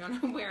easy, and I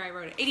don't know where I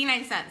wrote it.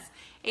 89 cents.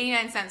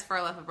 89 cents for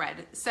a loaf of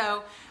bread.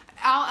 So,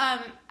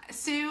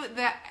 Sue,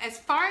 as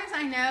far as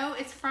I know,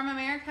 it's from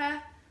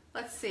America.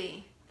 Let's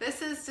see.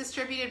 This is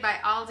distributed by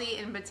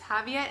Aldi in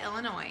Batavia,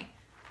 Illinois.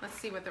 Let's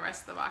see what the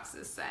rest of the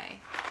boxes say.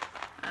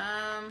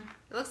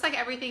 It looks like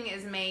everything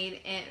is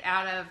made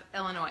out of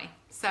Illinois.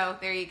 So,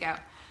 there you go.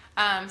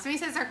 So he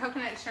says our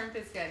coconut shrimp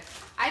is good.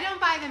 I don't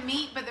buy the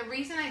meat, but the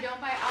reason I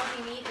don't buy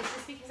Aldi meat is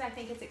just because I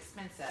think it's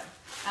expensive.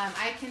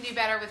 I can do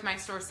better with my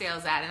store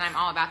sales ad, and I'm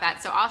all about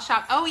that. So I'll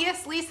shop. Oh,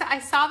 yes, Lisa, I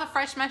saw the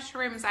fresh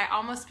mushrooms. I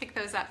almost picked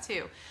those up,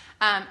 too.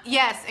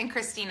 Yes, and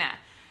Christina.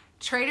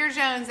 Trader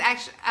Joe's,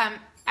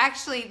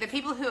 actually, the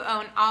people who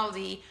own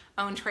Aldi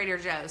own Trader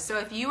Joe's. So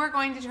if you are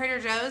going to Trader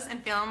Joe's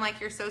and feeling like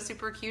you're so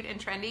super cute and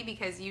trendy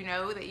because you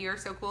know that you're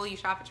so cool, you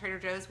shop at Trader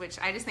Joe's, which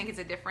I just think is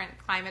a different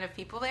climate of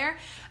people there,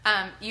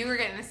 you are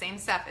getting the same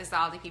stuff as the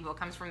Aldi people. It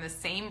comes from the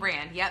same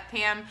brand. Yep,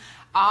 Pam,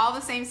 all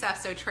the same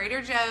stuff. So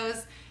Trader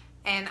Joe's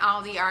and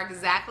Aldi are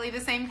exactly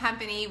the same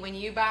company. When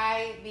you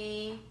buy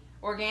the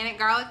organic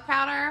garlic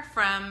powder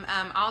from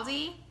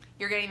Aldi,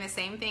 you're getting the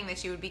same thing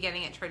that you would be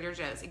getting at Trader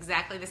Joe's,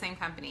 exactly the same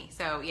company.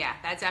 So yeah,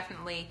 that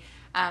definitely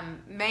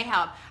may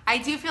help. I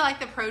do feel like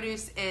the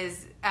produce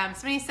is,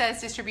 somebody says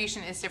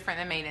distribution is different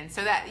than made in.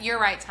 So that, you're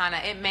right, Tana.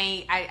 It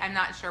may, I'm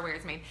not sure where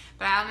it's made,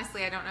 but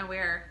honestly, I don't know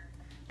where.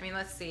 I mean,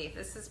 let's see.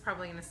 This is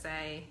probably going to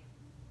say,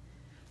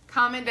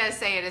 Common does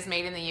say it is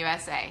made in the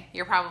USA.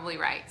 You're probably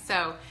right.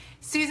 So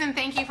Susan,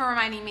 thank you for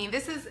reminding me.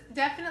 This is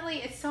definitely,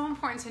 it's so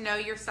important to know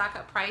your stock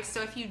up price.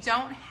 So if you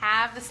don't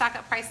have the stock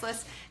up price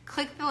list,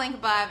 click the link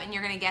above and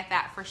you're going to get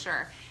that for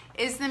sure.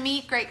 Is the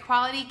meat great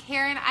quality?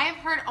 Karen, I have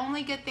heard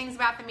only good things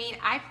about the meat.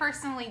 I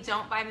personally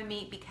don't buy the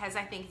meat because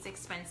I think it's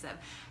expensive.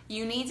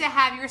 You need to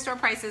have your store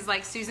prices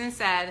like Susan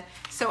said.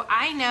 So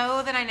I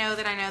know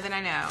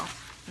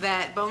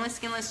that boneless,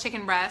 skinless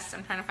chicken breast,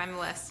 I'm trying to find the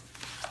list,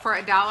 for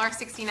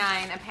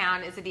 $1.69 a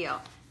pound is a deal.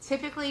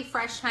 Typically,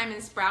 Fresh Thyme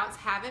and Sprouts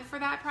have it for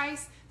that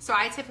price, so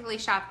I typically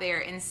shop there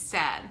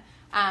instead.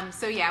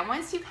 So yeah,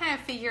 once you kind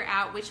of figure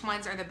out which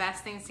ones are the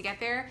best things to get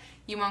there,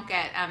 you won't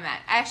get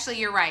that. Actually,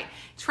 you're right.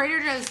 Trader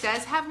Joe's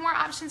does have more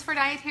options for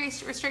dietary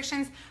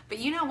restrictions, but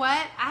you know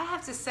what? I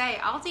have to say,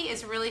 Aldi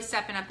is really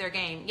stepping up their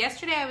game.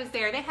 Yesterday I was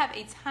there. They have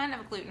a ton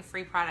of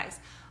gluten-free products,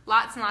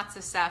 lots and lots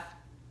of stuff.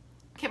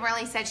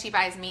 Kimberly said she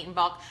buys meat in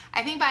bulk.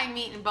 I think buying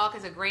meat in bulk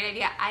is a great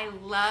idea. I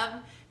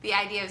love the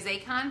idea of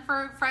Zaycon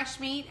for fresh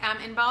meat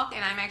in bulk,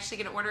 and I'm actually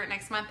going to order it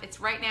next month. It's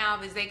right now,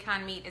 the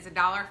Zaycon meat is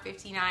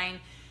 $1.59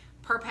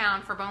 per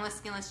pound for boneless,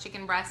 skinless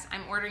chicken breast.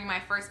 I'm ordering my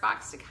first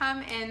box to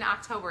come in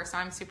October, so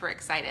I'm super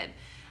excited.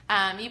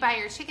 You buy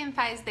your chicken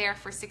thighs there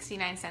for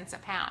 69 cents a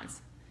pound.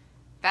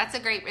 That's a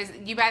great,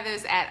 you buy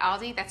those at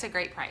Aldi, that's a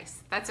great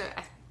price. I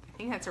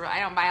think that's a real, I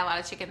don't buy a lot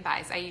of chicken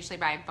thighs. I usually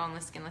buy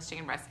boneless, skinless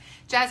chicken breasts.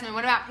 Jasmine,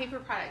 what about paper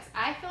products?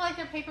 I feel like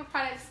their paper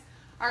products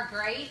are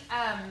great.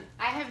 I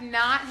have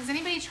not, has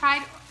anybody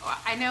tried,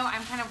 I know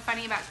I'm kind of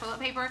funny about toilet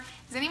paper.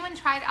 Has anyone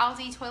tried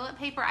Aldi toilet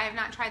paper? I have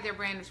not tried their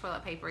brand of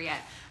toilet paper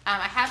yet.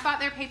 I have bought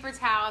their paper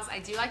towels. I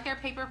do like their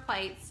paper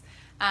plates.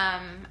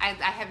 I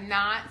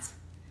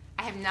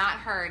have not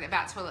heard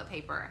about toilet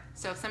paper.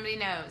 So if somebody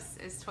knows,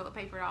 is toilet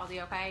paper at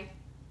Aldi okay?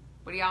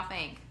 What do y'all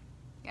think?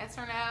 Yes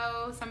or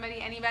no?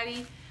 Somebody,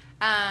 anybody?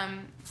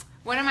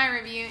 What am I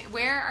reviewing?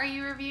 Where are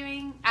you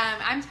reviewing?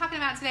 I'm talking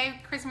about today,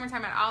 Kristen, we're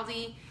talking about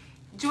Aldi.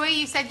 Joy,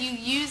 you said you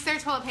use their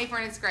toilet paper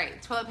and it's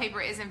great. Toilet paper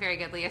isn't very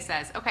good, Leah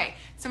says. Okay,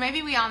 so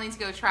maybe we all need to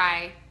go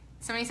try.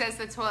 Somebody says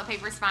the toilet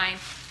paper is fine.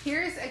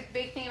 Here's a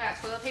big thing about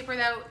toilet paper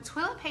though.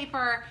 Toilet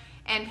paper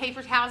and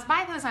paper towels,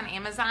 buy those on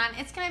Amazon.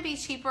 It's gonna be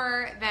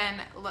cheaper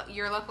than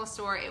your local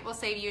store. It will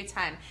save you a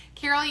ton.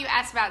 Carol, you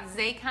asked about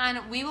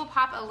Zaycon. We will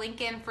pop a link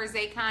in for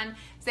Zaycon.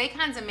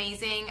 Zaycon's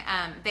amazing.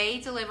 They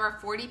deliver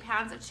 40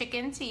 pounds of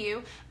chicken to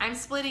you. I'm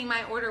splitting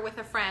my order with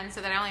a friend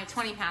so that I only have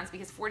 20 pounds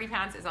because 40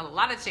 pounds is a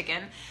lot of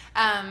chicken.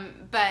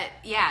 But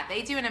yeah,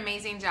 they do an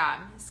amazing job.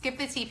 Skip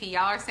the TP.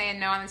 Y'all are saying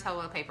no on the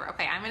toilet paper.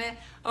 Okay,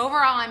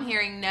 overall I'm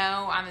hearing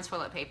no on the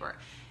toilet paper.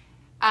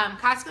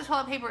 Costco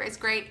toilet paper is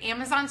great.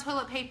 Amazon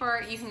toilet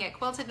paper, you can get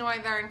Quilted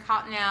Northern,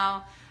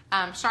 Cottonelle,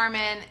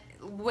 Charmin,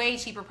 way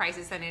cheaper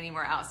prices than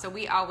anywhere else. So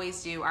we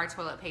always do our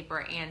toilet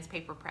paper and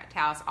paper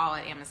towels all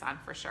at Amazon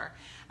for sure.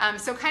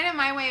 So kind of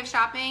my way of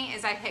shopping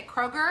is I hit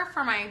Kroger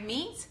for my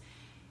meat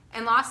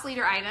and loss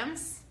leader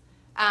items,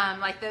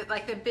 like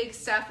the big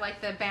stuff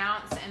like the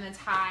Bounce and the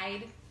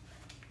Tide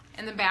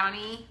and the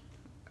Bounty,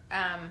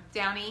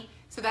 Downy.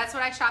 So that's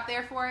what I shop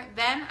there for.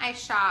 Then I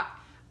shop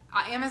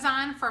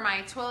Amazon for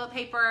my toilet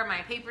paper, my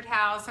paper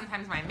towels,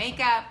 sometimes my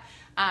makeup,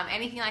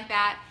 anything like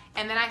that.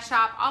 And then I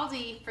shop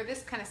Aldi for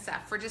this kind of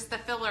stuff, for just the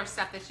filler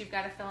stuff that you've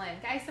got to fill in.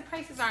 Guys, the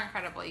prices are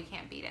incredible. You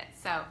can't beat it.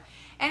 So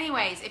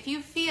anyways, if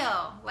you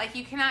feel like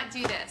you cannot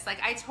do this, like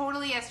I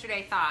totally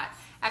yesterday thought,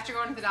 after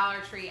going to the Dollar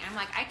Tree, I'm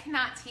like, I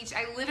cannot teach.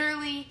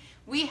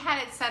 We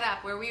had it set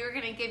up where we were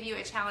going to give you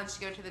a challenge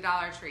to go to the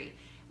Dollar Tree.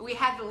 We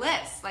had the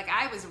list. Like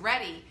I was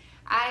ready.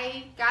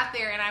 I got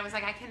there and I was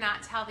like, I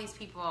cannot tell these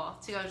people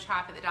to go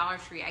shop at the Dollar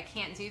Tree. I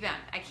can't do them.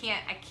 I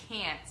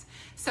can't.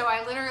 So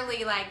I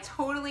literally like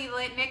totally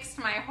nixed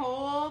my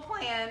whole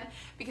plan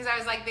because I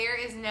was like, there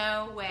is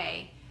no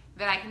way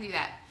that I can do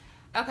that.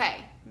 Okay,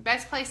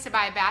 best place to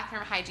buy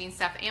bathroom hygiene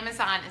stuff.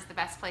 Amazon is the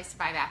best place to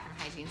buy bathroom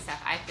hygiene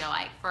stuff, I feel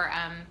like, for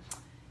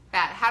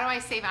that. How do I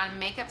save on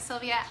makeup,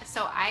 Sylvia?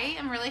 So I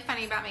am really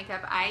funny about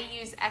makeup. I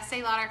use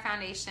Estee Lauder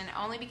foundation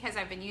only because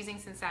I've been using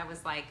since I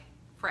was like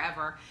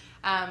forever.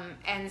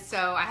 And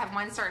so I have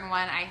one certain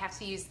one. I have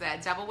to use the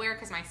double wear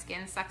because my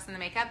skin sucks in the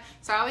makeup.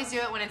 So I always do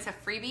it when it's a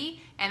freebie,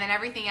 and then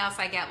everything else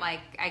I get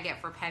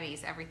for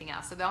pennies, everything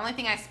else. So the only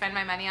thing I spend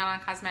my money on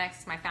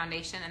cosmetics is my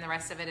foundation, and the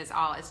rest of it is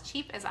all as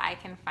cheap as I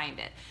can find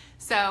it.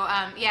 So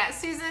yeah,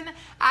 Susan,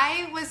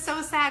 I was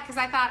so sad because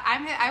I thought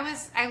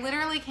I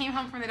literally came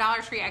home from the Dollar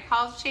Tree. I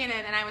called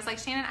Shannon and I was like,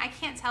 Shannon, I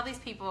can't tell these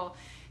people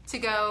to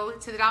go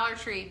to the Dollar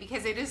Tree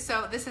because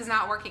this is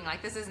not working.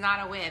 Like this is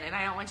not a win, and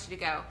I don't want you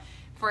to go.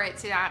 for it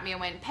to not be a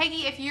win.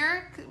 Peggy, if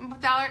your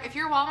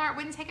Walmart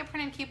wouldn't take a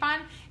printed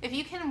coupon, if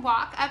you can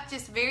walk up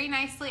just very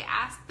nicely,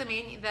 ask the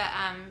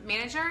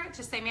manager,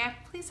 just say, may I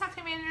please talk to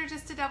the manager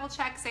just to double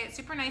check, say it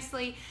super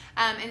nicely,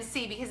 and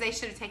see, because they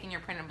should have taken your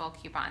printable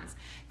coupons.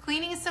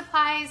 Cleaning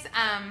supplies,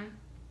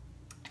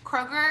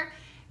 Kroger,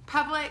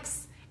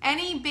 Publix,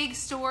 any big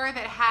store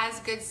that has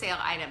good sale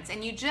items,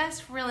 and you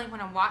just really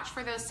want to watch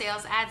for those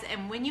sales ads,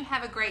 and when you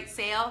have a great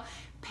sale,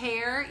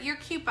 pair your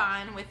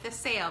coupon with the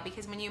sale,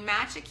 because when you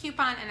match a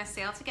coupon and a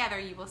sale together,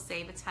 you will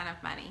save a ton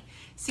of money.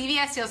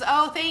 CVS deals.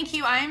 Oh, thank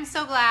you. I am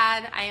so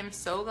glad. I am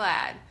so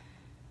glad.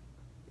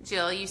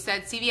 Jill, you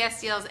said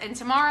CVS deals, and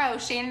tomorrow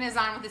Shannon is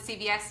on with the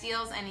CVS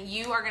deals, and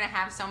you are going to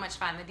have so much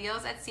fun. The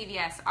deals at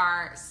CVS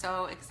are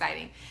so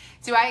exciting.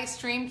 Do I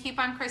extreme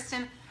coupon,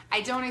 Kristen? I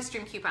don't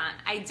extreme coupon.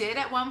 I did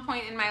at one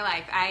point in my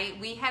life.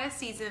 We had a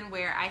season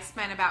where I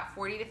spent about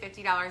 $40 to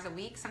 $50 a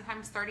week,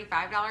 sometimes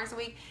 $35 a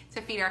week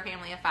to feed our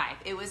family of 5.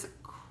 It was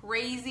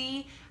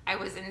crazy. I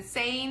was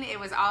insane. It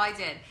was all I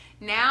did.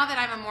 Now that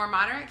I'm a more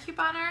moderate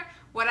couponer,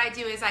 what I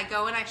do is I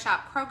go and I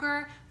shop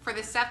Kroger for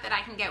the stuff that I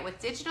can get with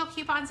digital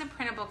coupons and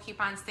printable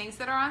coupons, things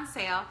that are on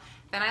sale.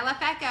 Then I let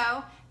that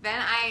go. Then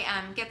I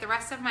get the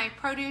rest of my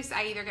produce.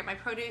 I either get my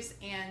produce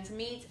and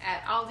meat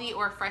at Aldi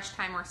or Fresh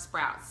Time or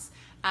Sprouts.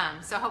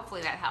 So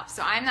hopefully that helps.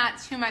 So I'm not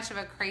too much of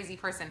a crazy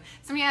person.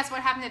 Somebody asked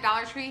what happened to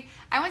Dollar Tree.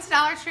 I went to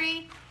Dollar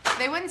Tree.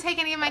 They wouldn't take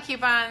any of my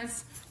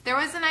coupons. There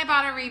was an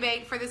Ibotta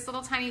rebate for this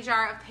little tiny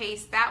jar of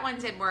paste. That one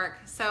did work.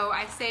 So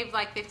I saved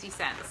like 50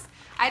 cents.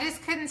 I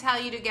just couldn't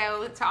tell you to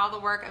go to all the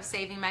work of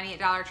saving money at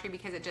Dollar Tree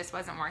because it just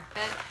wasn't worth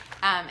it.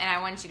 And I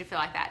wanted you to feel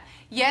like that.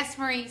 Yes,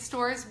 Marie,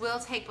 stores will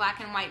take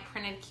black and white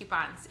printed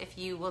coupons if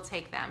you will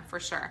take them, for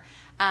sure.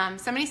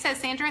 Somebody says,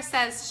 Sandra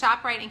says,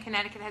 ShopRite in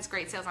Connecticut has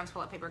great sales on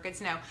toilet paper. Good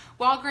to know.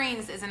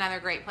 Walgreens is another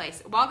great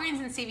place. Walgreens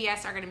and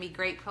CVS are going to be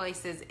great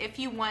places. If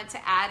you want to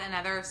add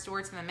another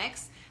store to the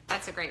mix,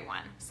 that's a great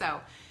one. So,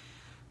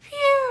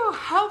 phew,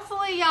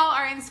 hopefully y'all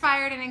are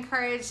inspired and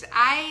encouraged.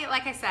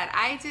 Like I said,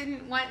 I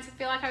didn't want to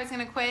feel like I was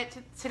going to quit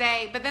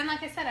today. But then,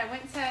 like I said, I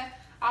went to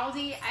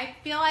Aldi. I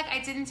feel like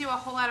I didn't do a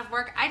whole lot of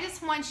work. I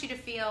just want you to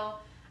feel,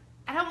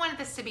 I don't want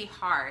this to be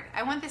hard.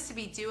 I want this to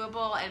be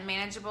doable and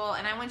manageable,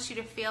 and I want you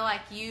to feel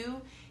like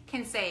you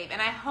can save.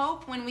 And I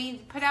hope when we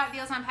put out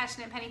deals on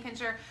Passionate Penny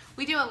Pincher,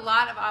 we do a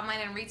lot of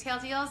online and retail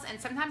deals, and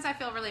sometimes I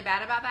feel really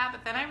bad about that,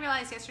 but then I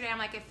realized yesterday, I'm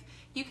like, if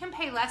you can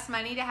pay less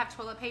money to have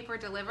toilet paper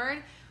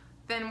delivered,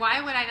 then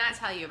why would I not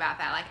tell you about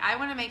that? Like, I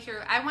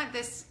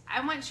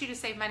want you to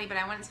save money, but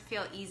I want it to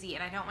feel easy,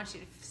 and I don't want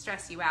you to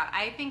stress you out.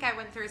 I think I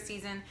went through a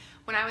season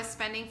when I was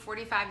spending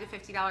 $45 to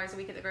 $50 a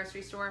week at the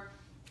grocery store.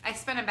 I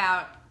spent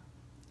about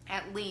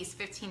at least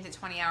 15 to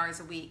 20 hours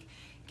a week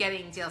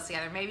getting deals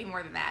together, maybe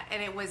more than that.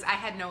 And I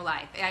had no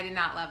life. I did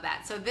not love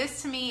that. So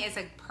this to me is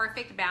a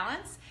perfect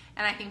balance,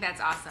 and I think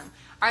that's awesome.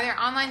 Are there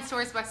online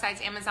stores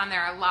besides Amazon?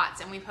 There are lots,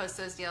 and we post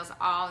those deals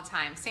all the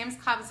time. Sam's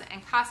Club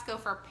and Costco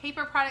for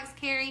paper products,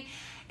 Carrie.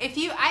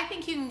 I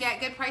think you can get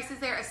good prices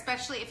there,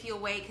 especially if you'll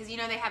wait, because you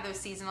know they have those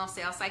seasonal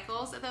sale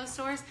cycles at those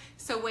stores.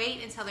 So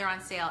wait until they're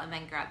on sale and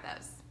then grab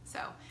those. So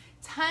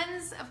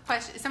tons of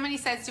questions. Somebody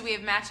says, do we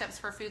have matchups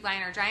for Food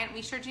Lion or Giant?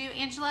 We sure do,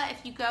 Angela.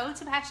 If you go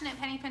to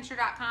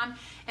PassionatePennyPincher.com,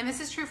 and this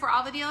is true for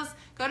all the deals,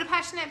 go to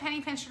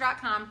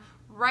PassionatePennyPincher.com.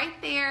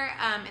 Right there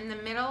in the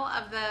middle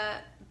of the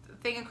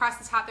thing across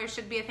the top, there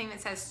should be a thing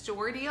that says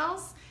store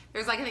deals.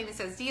 There's like a thing that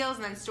says deals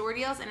and then store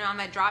deals, and on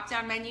that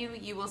drop-down menu,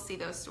 you will see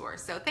those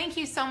stores. So thank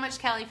you so much,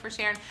 Kelly, for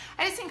sharing.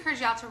 I just encourage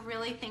y'all to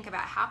really think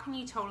about how can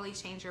you totally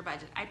change your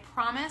budget. I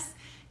promise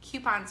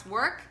coupons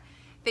work.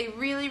 They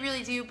really,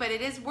 really do, but it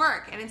is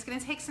work, and it's going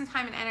to take some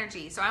time and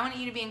energy. So I want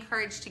you to be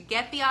encouraged to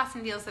get the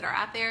awesome deals that are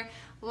out there.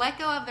 Let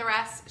go of the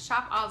rest.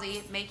 Shop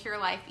Aldi. Make your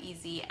life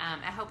easy.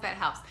 I hope that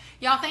helps.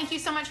 Y'all, thank you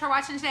so much for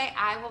watching today.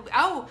 I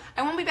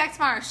won't be back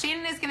tomorrow.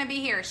 Shannon is going to be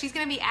here. She's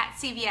going to be at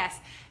CVS.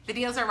 The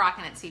deals are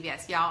rocking at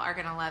CVS. Y'all are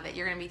going to love it.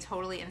 You're going to be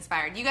totally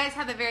inspired. You guys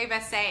have the very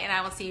best day, and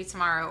I will see you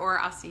tomorrow, or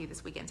I'll see you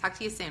this weekend. Talk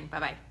to you soon.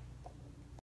 Bye-bye.